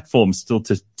burning platform still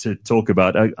to talk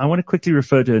about. I want to quickly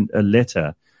refer to a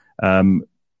letter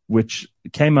which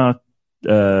came out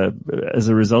as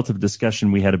a result of a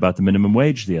discussion we had about the minimum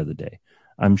wage the other day.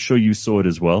 I'm sure you saw it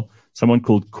as well. Someone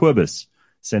called Quibus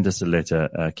sent us a letter,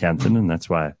 Kanthan, and that's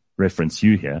why I reference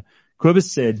you here. Quibus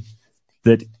said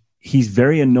that he's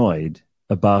very annoyed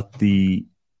about the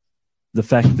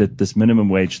fact that this minimum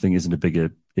wage thing isn't a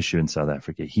bigger issue in South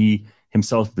Africa. He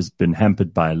himself has been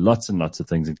hampered by lots and lots of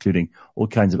things, including all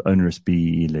kinds of onerous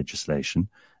BEE legislation.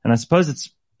 And I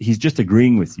suppose he's just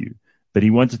agreeing with you, but he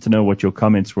wanted to know what your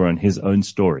comments were on his own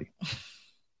story.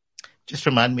 Just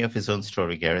remind me of his own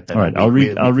story, Gareth. All right, I'll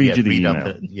read you the email.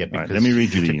 Right, let me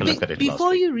read you the email.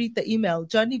 Before you read the email,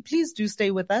 Jonny, please do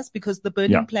stay with us, because the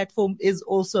burning platform is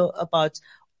also about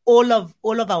all of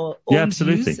our own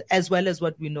views as well as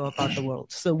what we know about the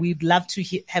world. So we'd love to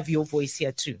have your voice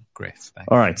here too. Great. Thanks.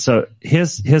 All right. So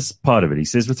here's part of it. He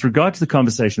says, with regard to the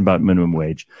conversation about minimum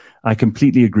wage, I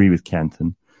completely agree with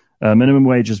Kanthan. Minimum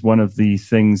wage is one of the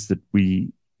things that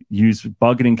we use.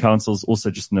 Bargaining councils, also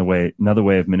just another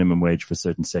way of minimum wage for a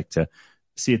certain sector.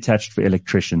 See attached for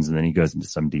electricians, and then he goes into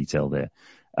some detail there.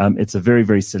 It's a very,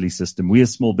 very silly system. We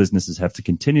as small businesses have to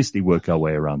continuously work our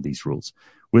way around these rules.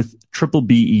 With triple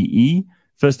BEE,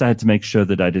 First, I had to make sure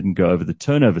that I didn't go over the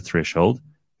turnover threshold,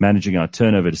 managing our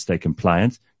turnover to stay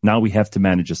compliant. Now we have to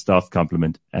manage a staff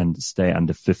complement and stay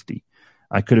under 50.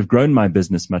 I could have grown my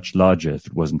business much larger if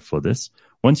it wasn't for this.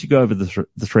 Once you go over the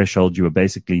threshold, you are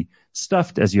basically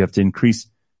stuffed, as you have to increase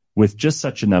with just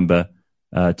such a number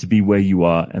to be where you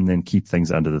are and then keep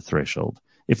things under the threshold.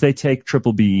 If they take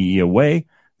triple BEE away,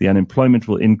 the unemployment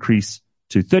will increase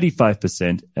to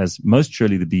 35%, as most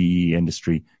surely the BEE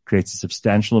industry creates a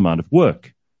substantial amount of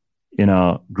work in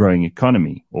our growing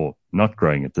economy, or not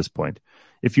growing at this point.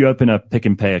 If you open up Pick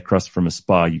and Pay across from a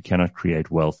spa, you cannot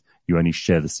create wealth. You only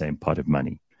share the same pot of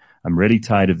money. I'm really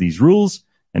tired of these rules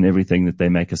and everything that they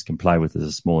make us comply with as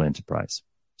a small enterprise.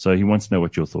 So he wants to know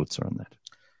what your thoughts are on that.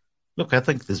 Look, I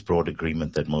think there's broad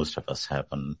agreement that most of us have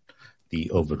on the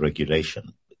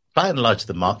overregulation. By and large,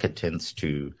 the market tends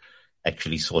to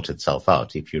actually sort itself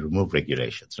out if you remove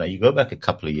regulations. Now, you go back a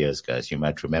couple of years, guys, you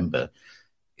might remember,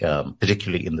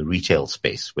 particularly in the retail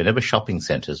space, whenever shopping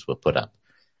centers were put up,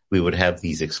 we would have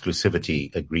these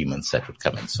exclusivity agreements that would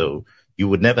come in. So you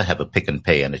would never have a Pick and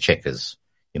Pay and a Checkers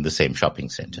in the same shopping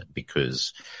center,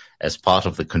 because as part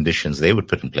of the conditions they would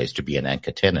put in place to be an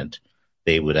anchor tenant,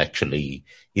 they would actually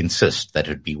insist that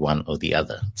it be one or the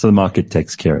other. So the market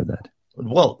takes care of that.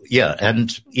 Well, yeah.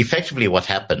 And effectively what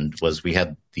happened was we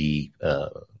had the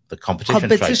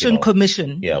Competition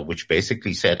Commission. Yeah, which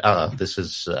basically said, this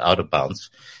is out of bounds.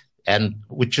 And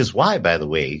which is why, by the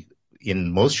way,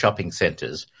 in most shopping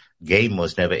centers, Game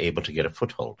was never able to get a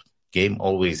foothold. Game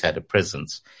always had a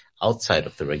presence outside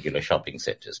of the regular shopping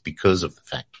centers because of the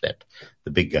fact that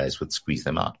the big guys would squeeze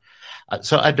them out.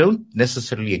 So I don't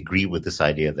necessarily agree with this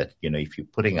idea that, if you're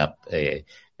putting up a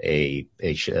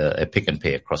Pick and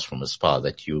Pay across from a spa,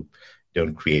 that you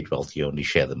don't create wealth, you only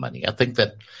share the money. I think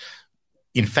that,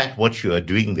 in fact, what you are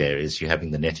doing there is you're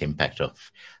having the net impact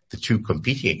of the two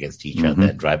competing against each other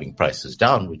and driving prices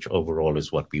down, which overall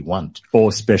is what we want.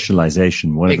 Or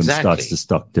specialization. One of them starts to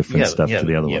stock different stuff to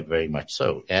the other one. Yeah, very much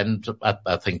so. And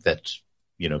I think that,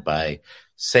 by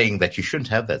saying that you shouldn't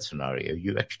have that scenario,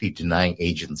 you're actually denying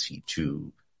agency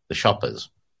to the shoppers.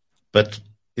 But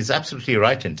it's absolutely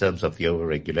right in terms of the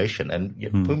overregulation. And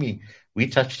Phumi, we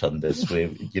touched on this where,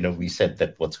 we said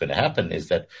that what's going to happen is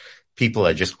that people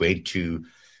are just going to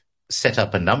set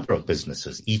up a number of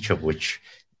businesses, each of which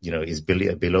is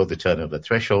below the turnover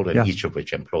threshold, and each of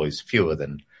which employs fewer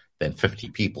than 50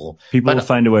 people. People will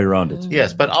find a way around it.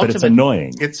 Yes, but it's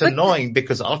annoying. It's annoying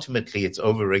because ultimately it's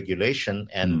overregulation,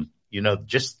 and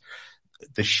just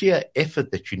the sheer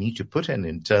effort that you need to put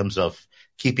in terms of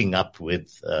keeping up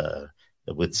with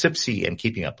SIPC and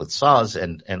keeping up with SARS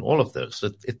and all of those.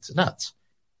 It's nuts.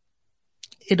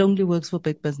 It only works for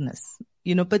big business,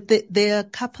 but there are a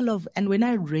couple of, and when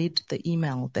I read the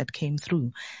email that came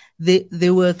through,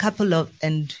 there were a couple of,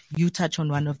 and you touch on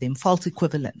one of them, false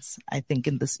equivalents, I think,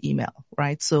 in this email,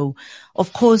 right? So,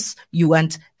 of course, you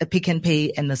want a Pick and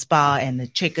Pay and a Spa and a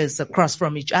Checkers across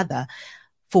from each other.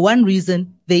 For one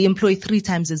reason, they employ 3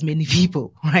 times as many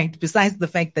people, right? Besides the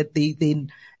fact that they then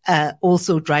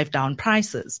also drive down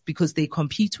prices because they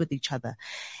compete with each other.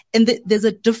 And there's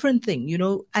a different thing.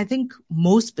 I think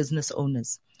most business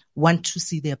owners want to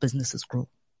see their businesses grow.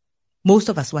 Most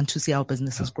of us want to see our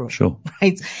businesses grow. Sure.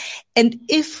 Right? And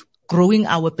if growing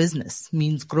our business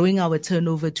means growing our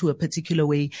turnover to a particular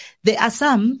way, there are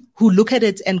some who look at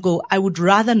it and go, I would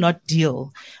rather not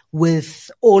deal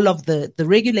with all of the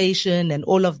regulation and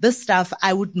all of this stuff.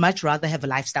 I would much rather have a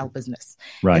lifestyle business.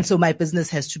 Right. And so my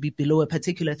business has to be below a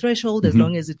particular threshold as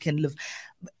long as it can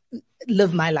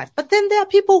live my life. But then there are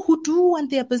people who do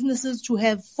want their businesses to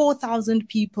have 4,000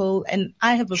 people. And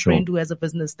I have a friend who has a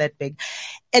business that big,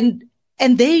 and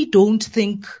they don't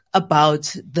think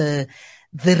about the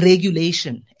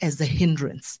regulation as a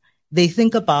hindrance. They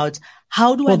think about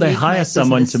how do I they hire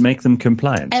someone to make them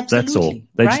compliant. Absolutely, that's all.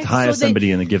 They just hire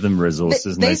somebody and they give them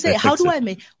resources. They say, how do I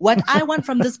make what I want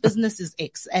from this business is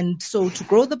X. And so to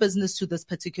grow the business to this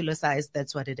particular size,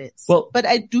 that's what it is. But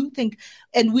I do think,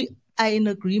 and we are in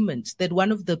agreement that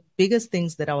one of the biggest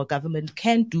things that our government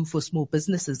can do for small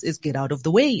businesses is get out of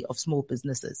the way of small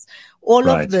businesses. All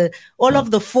of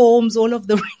the forms, all of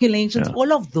the regulations,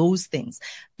 all of those things.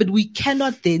 But we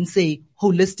cannot then say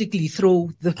holistically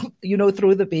throw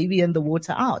the baby and the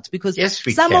water out, because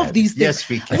some of these things,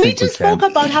 we just spoke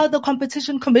about how the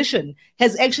Competition Commission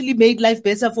has actually made life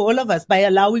better for all of us by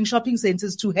allowing shopping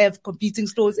centers to have competing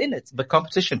stores in it. The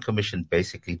Competition Commission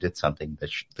basically did something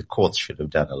that the courts should have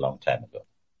done a long time ago.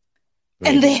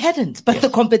 And they hadn't, but the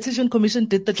Competition Commission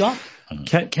did the job.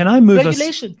 Can I move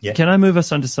Regulation. Can I move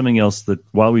us onto something else that,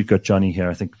 while we've got Jonny here,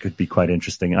 I think could be quite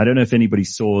interesting. I don't know if anybody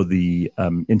saw the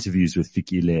interviews with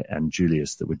Fikile and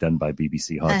Julius that were done by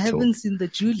BBC Hard I Talk. haven't seen the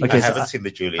Julius. Okay, I haven't seen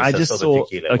the Julius. I just saw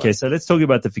the Fikile okay, one. so let's talk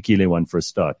about the Fikile one for a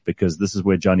start, because this is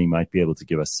where Jonny might be able to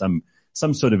give us some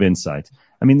sort of insight.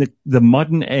 I mean, the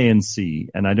modern ANC,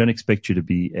 and I don't expect you to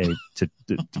be a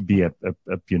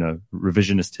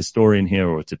revisionist historian here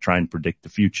or to try and predict the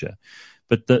future,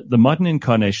 but the modern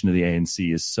incarnation of the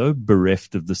ANC is so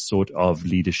bereft of the sort of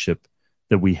leadership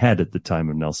that we had at the time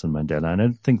of Nelson Mandela, and I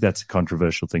don't think that's a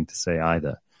controversial thing to say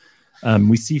either.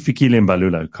 We see Fikile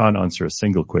Mbalula, who can't answer a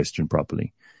single question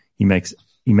properly. He makes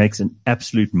an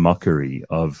absolute mockery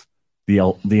of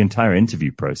the entire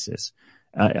interview process.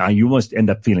 You almost end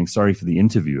up feeling sorry for the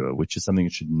interviewer, which is something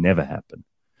that should never happen.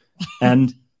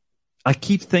 And I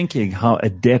keep thinking how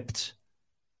adept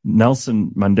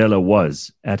Nelson Mandela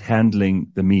was at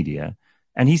handling the media.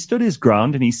 And he stood his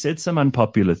ground and he said some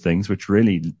unpopular things, which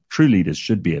really true leaders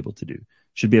should be able to do,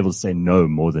 should be able to say no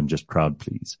more than just crowd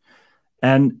please.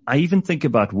 And I even think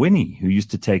about Winnie, who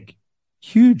used to take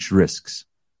huge risks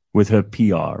with her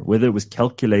PR, whether it was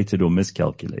calculated or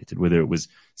miscalculated, whether it was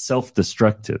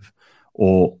self-destructive,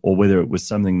 or whether it was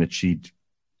something that she'd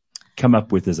come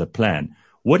up with as a plan.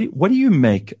 What do you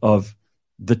make of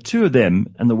the two of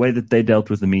them and the way that they dealt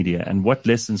with the media, and what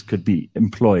lessons could be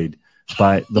employed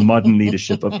by the modern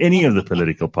leadership of any of the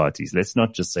political parties? Let's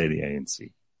not just say the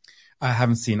ANC. I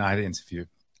haven't seen either interview,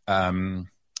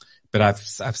 but I've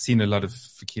seen a lot of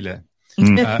Fikile.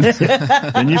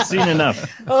 Then you've seen enough.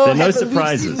 There are no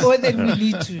surprises. We've seen more than we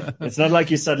need to. It's not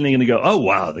like you're suddenly going to go, oh,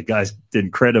 wow, the guy's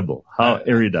incredible. How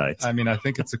erudite. I mean, I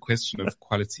think it's a question of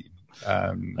quality.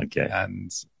 Okay. And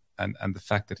the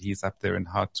fact that he's up there in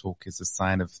Hard Talk is a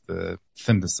sign of the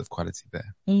thinness of quality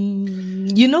there.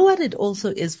 You know what it also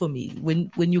is for me?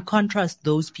 When you contrast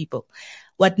those people,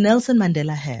 what Nelson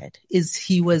Mandela had is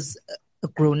he was a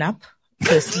grown-up,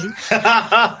 firstly,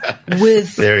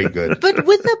 very good, but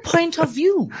with a point of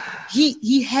view.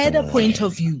 He had a point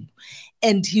of view,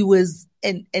 and he was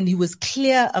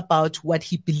clear about what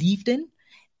he believed in,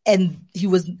 and he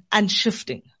was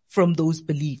unshifting from those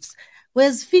beliefs.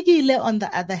 Whereas Fikile, on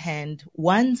the other hand,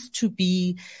 wants to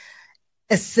be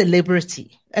a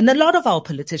celebrity. And a lot of our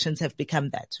politicians have become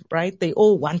that, right? They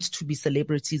all want to be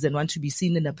celebrities and want to be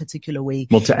seen in a particular way.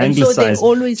 Well, to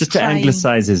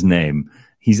anglicize his name,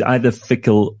 he's either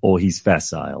fickle or he's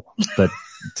facile. But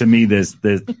to me, those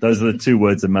are the two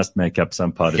words that must make up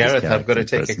some part Gareth, of his character. I've got to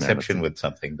take exception with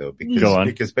something, though,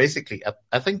 because basically,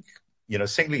 I think,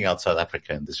 singling out South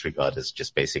Africa in this regard is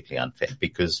just basically unfair,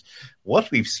 because what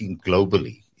we've seen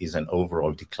globally is an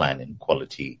overall decline in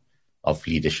quality of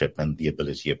leadership and the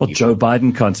ability of people. Joe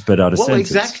Biden can't spit out a sentence. Well,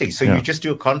 exactly. So you just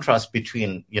do a contrast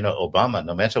between, Obama,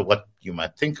 no matter what you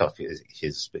might think of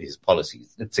his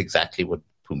policies. It's exactly what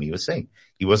Phumi was saying.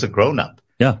 He was a grown-up.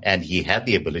 Yeah. And he had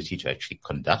the ability to actually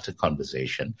conduct a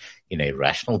conversation in a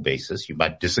rational basis. You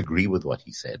might disagree with what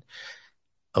he said.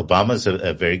 Obama's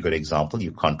a very good example.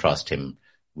 You contrast him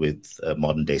with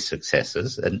modern day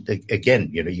successors. And again,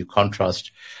 you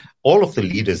contrast all of the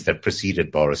leaders that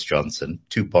preceded Boris Johnson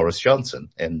to Boris Johnson.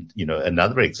 And,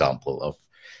 another example of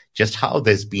just how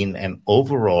there's been an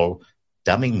overall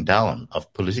dumbing down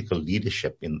of political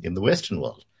leadership in the Western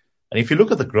world. And if you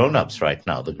look at the grown-ups right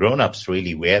now, the grown-ups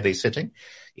really, where are they sitting?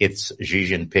 It's Xi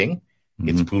Jinping,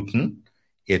 it's Putin,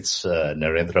 it's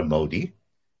Narendra Modi.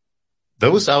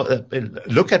 Those are,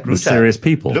 look at Ruta. Serious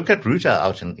people. Look at Ruta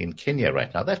out in Kenya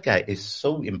right now. That guy is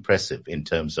so impressive in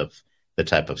terms of the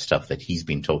type of stuff that he's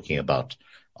been talking about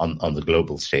on the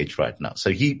global stage right now.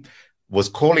 So he was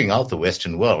calling out the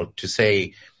Western world to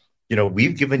say,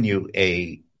 we've given you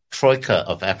a troika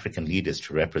of African leaders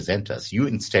to represent us. You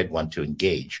instead want to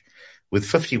engage with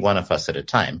 51 of us at a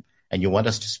time, and you want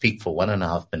us to speak for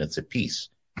 1.5 minutes apiece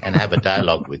and have a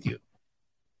dialogue with you.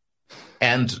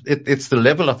 And it's the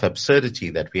level of absurdity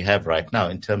that we have right now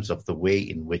in terms of the way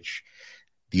in which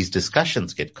these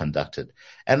discussions get conducted.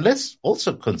 And let's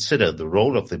also consider the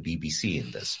role of the BBC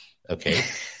in this. Okay.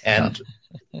 And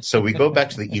so we go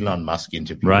back to the Elon Musk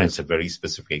interview. Right. As a very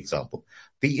specific example.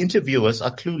 The interviewers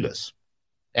are clueless.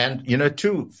 And,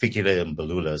 to Fikile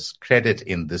Mbalula's credit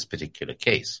in this particular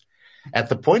case, at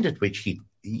the point at which he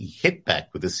hit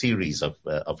back with a series of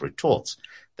retorts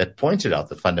that pointed out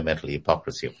the fundamental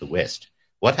hypocrisy of the West,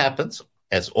 what happens?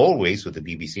 As always with the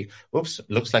BBC,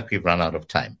 looks like we've run out of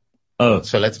time. Oh,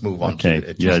 so let's move on okay.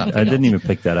 to I didn't even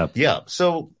pick that up. Yeah.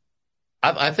 So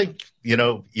I think,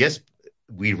 yes,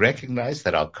 we recognize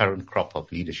that our current crop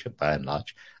of leadership, by and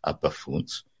large, are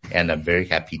buffoons. And I'm very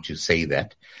happy to say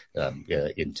that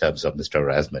in terms of Mr.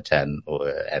 Razmatan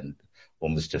or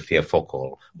Mr. Fearfok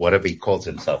or whatever he calls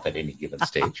himself at any given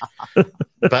stage.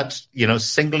 But,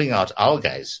 singling out our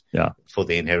guys for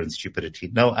their inherent stupidity.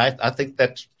 No, I think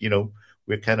that,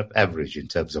 we're kind of average in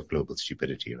terms of global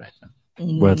stupidity right now.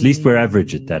 Well, at least we're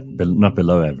average at that, not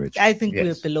below average. I think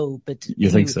we're below, but you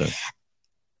think so?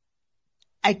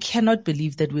 I cannot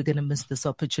believe that we're going to miss this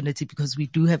opportunity because we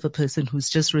do have a person who's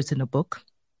just written a book,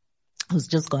 who's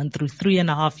just gone through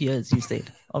 3.5 years, you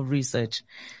said, of research.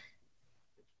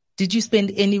 Did you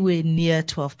spend anywhere near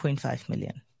 12.5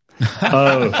 million?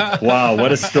 Oh, wow.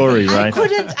 What a story, right?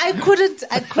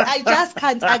 I just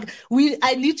can't.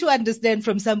 I need to understand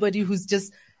from somebody who's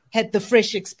just had the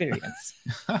fresh experience.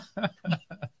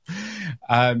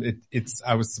 I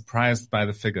was surprised by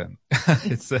the figure.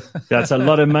 That's a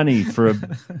lot of money for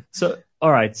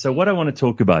all right. So what I want to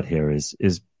talk about here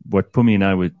is what Phumi and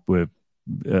I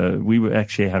we were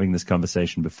actually having this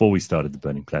conversation before we started the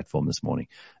Burning Platform this morning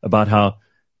about how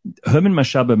Herman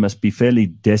Mashaba must be fairly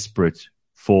desperate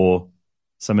for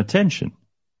some attention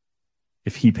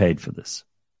if he paid for this.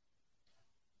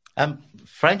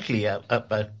 Frankly,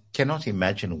 I cannot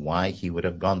imagine why he would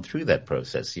have gone through that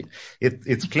process.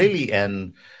 It's clearly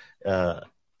an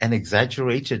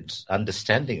exaggerated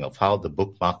understanding of how the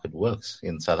book market works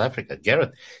in South Africa.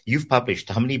 Gareth, you've published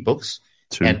how many books?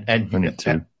 Two. Only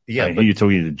two. Yeah, I hear you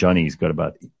talking to Jonny. He's got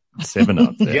about 7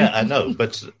 out there. Yeah, I know,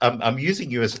 but I'm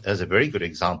using you as a very good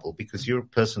example because you're a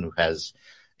person who has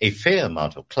a fair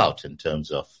amount of clout in terms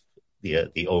of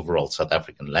the overall South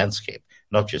African landscape,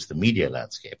 not just the media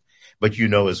landscape. But you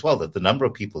know as well that the number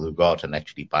of people who go out and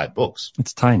actually buy books,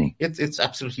 it's tiny. It's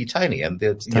absolutely tiny, and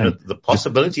the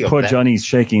possibility of poor that. Johnny's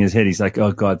shaking his head. He's like,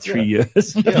 "Oh God, 3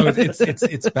 years." No,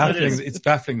 it's baffling. It's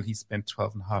baffling that he spent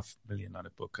 12.5 million on a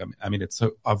book. I mean, it's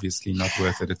so obviously not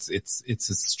worth it. It's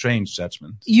a strange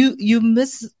judgment.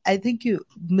 I think you're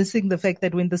missing the fact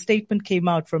that when the statement came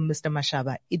out from Mr.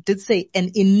 Mashaba, it did say an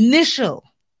initial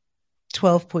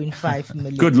 12.5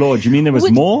 million. Good Lord, you mean there was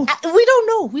more?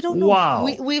 We don't know. Wow.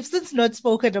 We've since not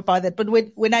spoken about that. But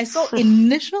when I saw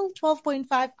initial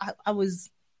 12.5,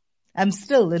 I'm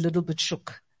still a little bit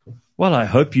shook. Well, I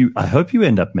hope you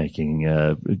end up making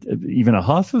even a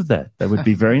half of that. That would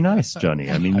be very nice,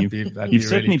 Jonny. I mean, you've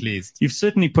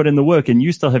certainly put in the work, and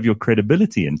you still have your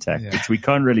credibility intact, which we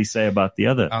can't really say about the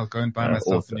other. I'll go and buy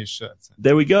myself author. a new shirt.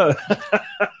 There we go.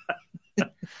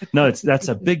 No, that's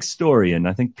a big story, and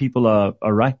I think people are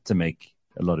right to make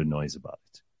a lot of noise about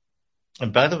it.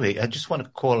 And by the way, I just want to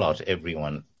call out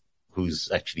everyone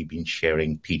who's actually been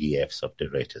sharing PDFs of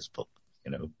Derrita's book.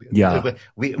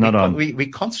 We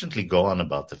constantly go on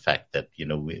about the fact that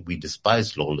we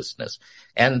despise lawlessness,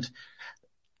 and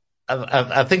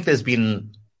I think there's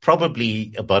been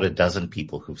probably about a dozen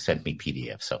people who've sent me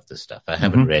PDFs of this stuff. I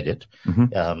haven't read it.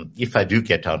 If I do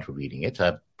get down to reading it,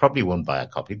 I probably won't buy a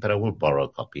copy, but I will borrow a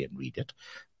copy and read it.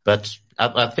 But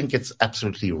I think it's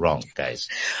absolutely wrong, guys.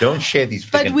 Don't share these.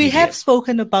 But we PDFs. have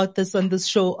spoken about this on this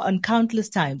show on countless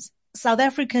times. South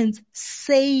Africans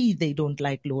say they don't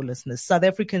like lawlessness. South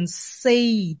Africans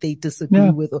say they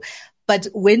disagree with it. But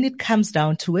when it comes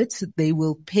down to it, they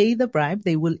will pay the bribe.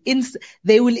 They will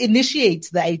initiate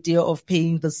the idea of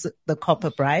paying the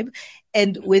copper bribe.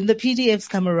 And when the PDFs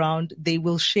come around, they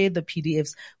will share the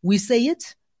PDFs. We say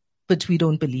it, but we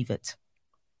don't believe it.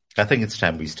 I think it's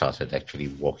time we started actually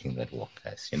walking that walk,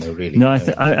 guys. Really. No,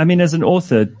 I mean, as an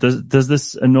author, does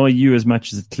this annoy you as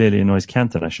much as it clearly annoys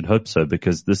Kanthan? I should hope so,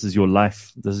 because this is your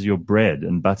life. This is your bread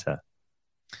and butter,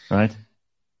 right?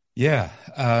 Yeah,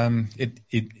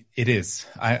 it is.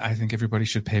 I think everybody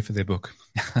should pay for their book.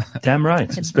 Damn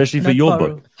right, especially for your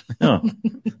book. Oh,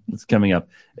 it's coming up.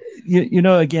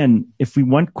 Again, if we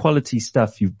want quality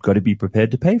stuff, you've got to be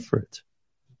prepared to pay for it.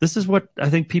 This is what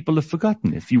I think people have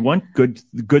forgotten. If you want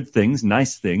good things,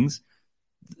 nice things,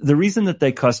 the reason that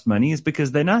they cost money is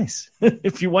because they're nice.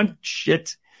 If you want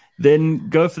shit, then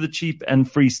go for the cheap and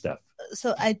free stuff.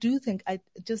 So I do think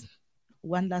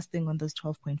one last thing on this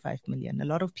 12.5 million. A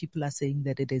lot of people are saying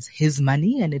that it is his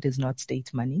money and it is not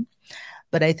state money.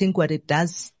 But I think what it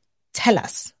does tell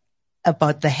us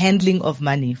about the handling of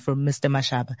money from Mr.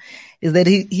 Mashaba is that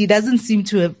he doesn't seem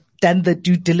to have done the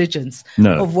due diligence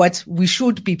of what we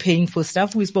should be paying for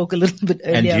stuff. We spoke a little bit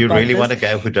earlier about And do you really this. want a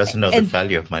guy who doesn't know the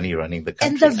value of money running the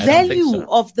country? And the value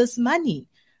of this money,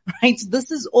 right? This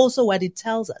is also what it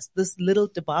tells us. This little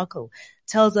debacle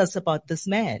tells us about this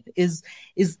man is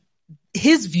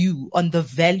his view on the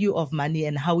value of money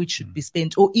and how it should be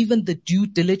spent, or even the due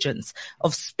diligence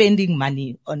of spending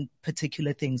money on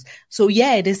particular things. So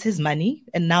yeah, it is his money.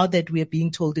 And now that we are being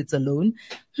told it's a loan,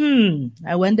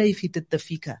 I wonder if he did the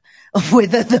fika of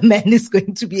whether the man is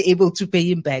going to be able to pay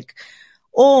him back,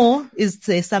 or is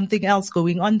there something else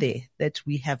going on there that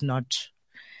we have not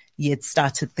yet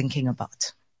started thinking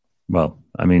about? Well,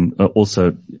 I mean,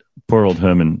 also poor old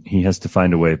Herman, he has to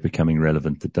find a way of becoming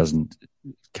relevant that doesn't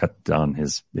cut down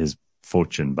his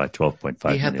fortune by 12.5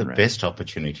 million. He had the rand. best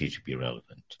opportunity to be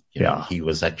relevant. You know, he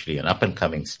was actually an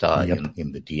up-and-coming star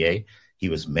in the DA. He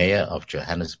was mayor of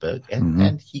Johannesburg,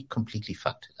 and he completely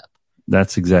fucked it up.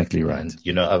 That's exactly right. And,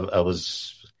 you know, I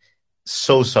was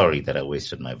so sorry that I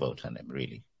wasted my vote on him,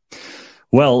 really.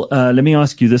 Well, let me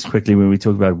ask you this quickly when we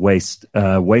talk about waste.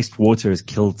 Wastewater has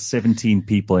killed 17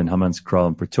 people in Hammanskraal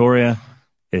in Pretoria.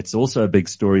 It's also a big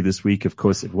story this week. Of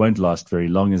course, it won't last very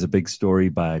long as a big story.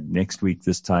 By next week,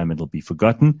 this time, it'll be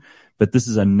forgotten. But this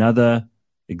is another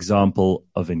example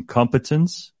of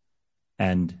incompetence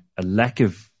and a lack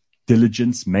of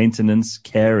diligence, maintenance,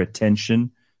 care,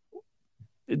 attention.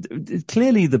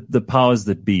 Clearly, the powers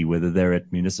that be, whether they're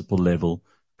at municipal level,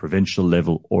 provincial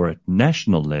level, or at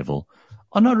national level,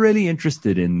 are not really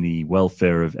interested in the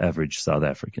welfare of average South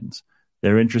Africans.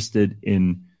 They're interested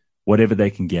in whatever they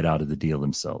can get out of the deal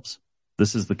themselves.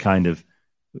 This is the kind of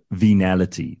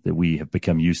venality that we have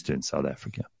become used to in South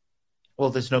Africa.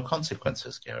 Well, there's no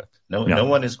consequences, Gareth. No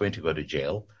one is going to go to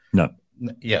jail. No.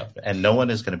 Yeah, and no one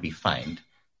is going to be fined.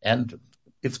 And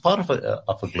it's part of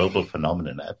a global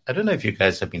phenomenon. I don't know if you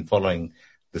guys have been following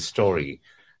the story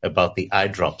about the eye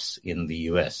drops in the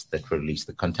US that were released,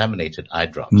 the contaminated eye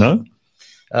drops. No.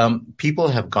 People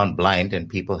have gone blind and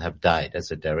people have died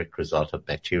as a direct result of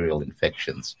bacterial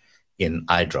infections in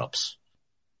eye drops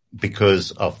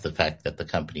because of the fact that the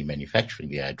company manufacturing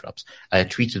the eye drops. I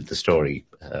tweeted the story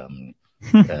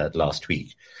last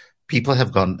week. People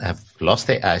have lost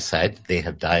their eyesight. They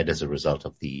have died as a result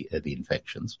of the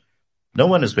infections. No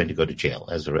one is going to go to jail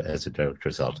as a direct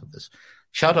result of this.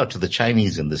 Shout out to the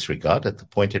Chinese in this regard. At the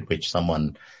point at which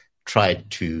someone tried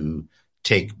to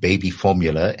take baby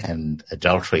formula and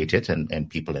adulterate it and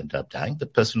people end up dying, the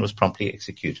person was promptly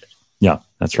executed. Yeah,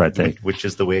 that's right. Which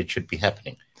is the way it should be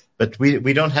happening. But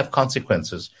we don't have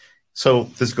consequences. So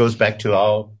this goes back to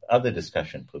our other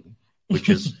discussion, Phumi, which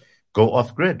is go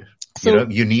off grid. So,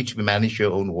 you need to manage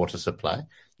your own water supply.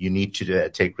 You need to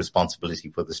take responsibility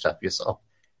for the stuff yourself.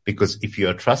 Because if you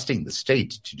are trusting the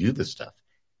state to do this stuff,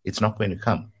 it's not going to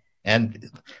come.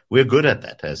 And we're good at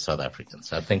that as South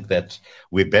Africans. I think that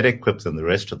we're better equipped than the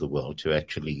rest of the world to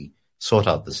actually sort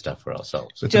out this stuff for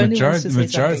ourselves. But the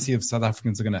majority of South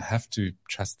Africans are going to have to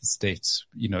trust the state,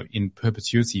 in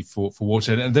perpetuity for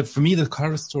water. And for me, the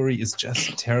Kara story is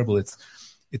just terrible.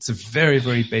 It's a very,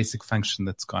 very basic function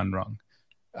that's gone wrong.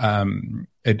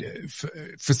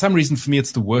 For some reason, for me,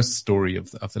 it's the worst story of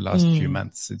the last few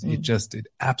months. It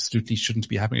absolutely shouldn't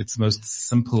be happening. It's the most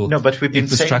simple. No, but we've been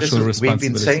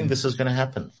saying this is going to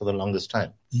happen for the longest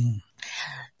time.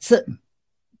 So,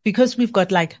 because we've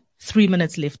got 3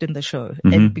 minutes left in the show,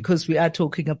 and because we are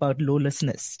talking about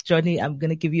lawlessness, Jonny, I'm going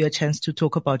to give you a chance to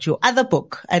talk about your other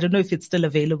book. I don't know if it's still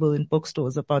available in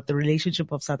bookstores, about the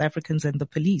relationship of South Africans and the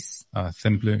police.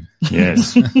 Thin Blue.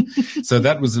 Yes. So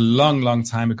that was a long, long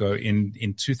time ago.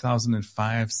 In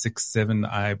 2005, 6, 7,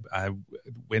 I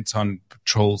went on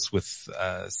patrols with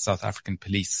South African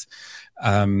police.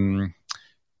 And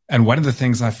one of the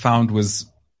things I found was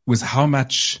how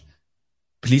much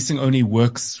policing only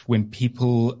works when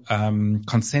people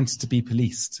consent to be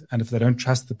policed. And if they don't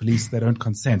trust the police, they don't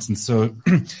consent. And so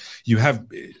you have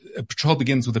a patrol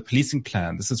begins with a policing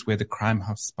plan. This is where the crime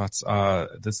hotspots are.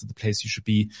 This is the place you should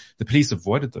be. The police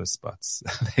avoided those spots.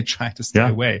 They tried to stay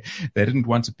away. They didn't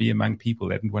want to be among people.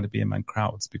 They didn't want to be among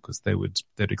crowds because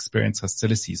they'd experience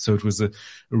hostility. So it was a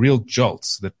real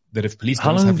jolt that if police.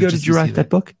 How long ago did you write that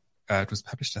book? It was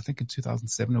published, I think, in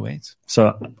 2007 or 8.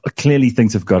 So clearly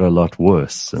things have got a lot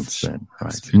worse since then,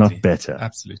 right? Absolutely. Not better.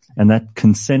 Absolutely. And that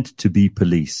consent to be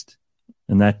policed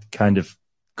and that kind of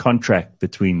contract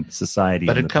between society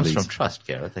and the police. But it comes from trust,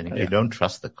 Gareth. And if you don't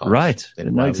trust the cops, right?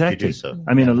 then No, why exactly. would you do so?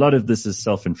 I mean, a lot of this is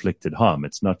self-inflicted harm.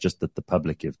 It's not just that the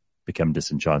public have become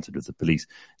disenchanted with the police.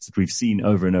 It's that we've seen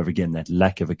over and over again that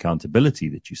lack of accountability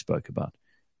that you spoke about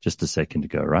just a second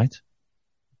ago, right?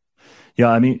 Yeah,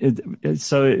 I mean,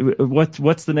 so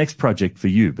what's the next project for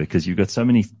you? Because you've got so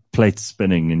many plates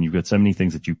spinning and you've got so many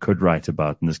things that you could write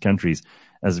about. And this country's,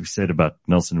 as we said about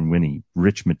Nelson and Winnie,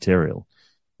 rich material.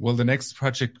 Well, the next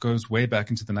project goes way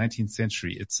back into the 19th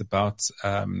century. It's about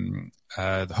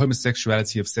the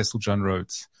homosexuality of Cecil John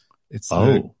Rhodes. It's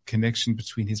the connection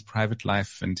between his private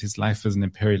life and his life as an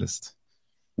imperialist.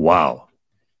 Wow.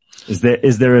 Is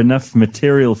there enough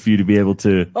material for you to be able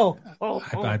to?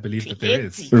 I believe that there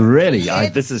is. Really?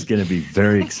 This is going to be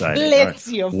very exciting.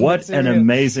 What an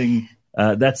amazing,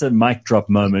 that's a mic drop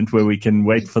moment where we can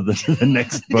wait for the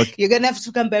next book. You're going to have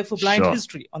to come back for blind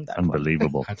history on that.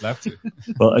 Unbelievable. I'd love to.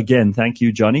 Well, again, thank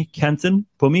you, Jonny. Kanthan,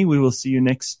 Phumi, we will see you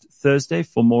next Thursday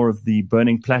for more of the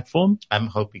Burning Platform. I'm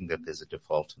hoping that there's a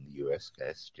default in the US,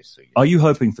 guys, just so you know. Are you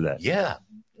hoping for that? Yeah.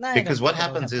 Because what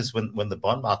happens is when the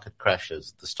bond market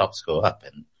crashes, the stocks go up.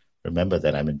 And remember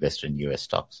that I'm invested in US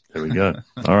stocks. There we go.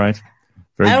 All right.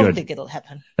 Very good. I don't think it'll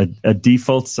happen. A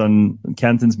default's on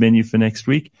Kanthan's menu for next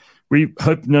week. We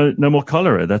hope no more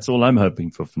cholera. That's all I'm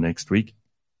hoping for next week.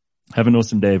 Have an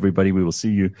awesome day, everybody. We will see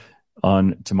you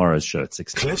on tomorrow's show at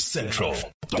 6.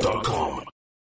 CliffCentral.com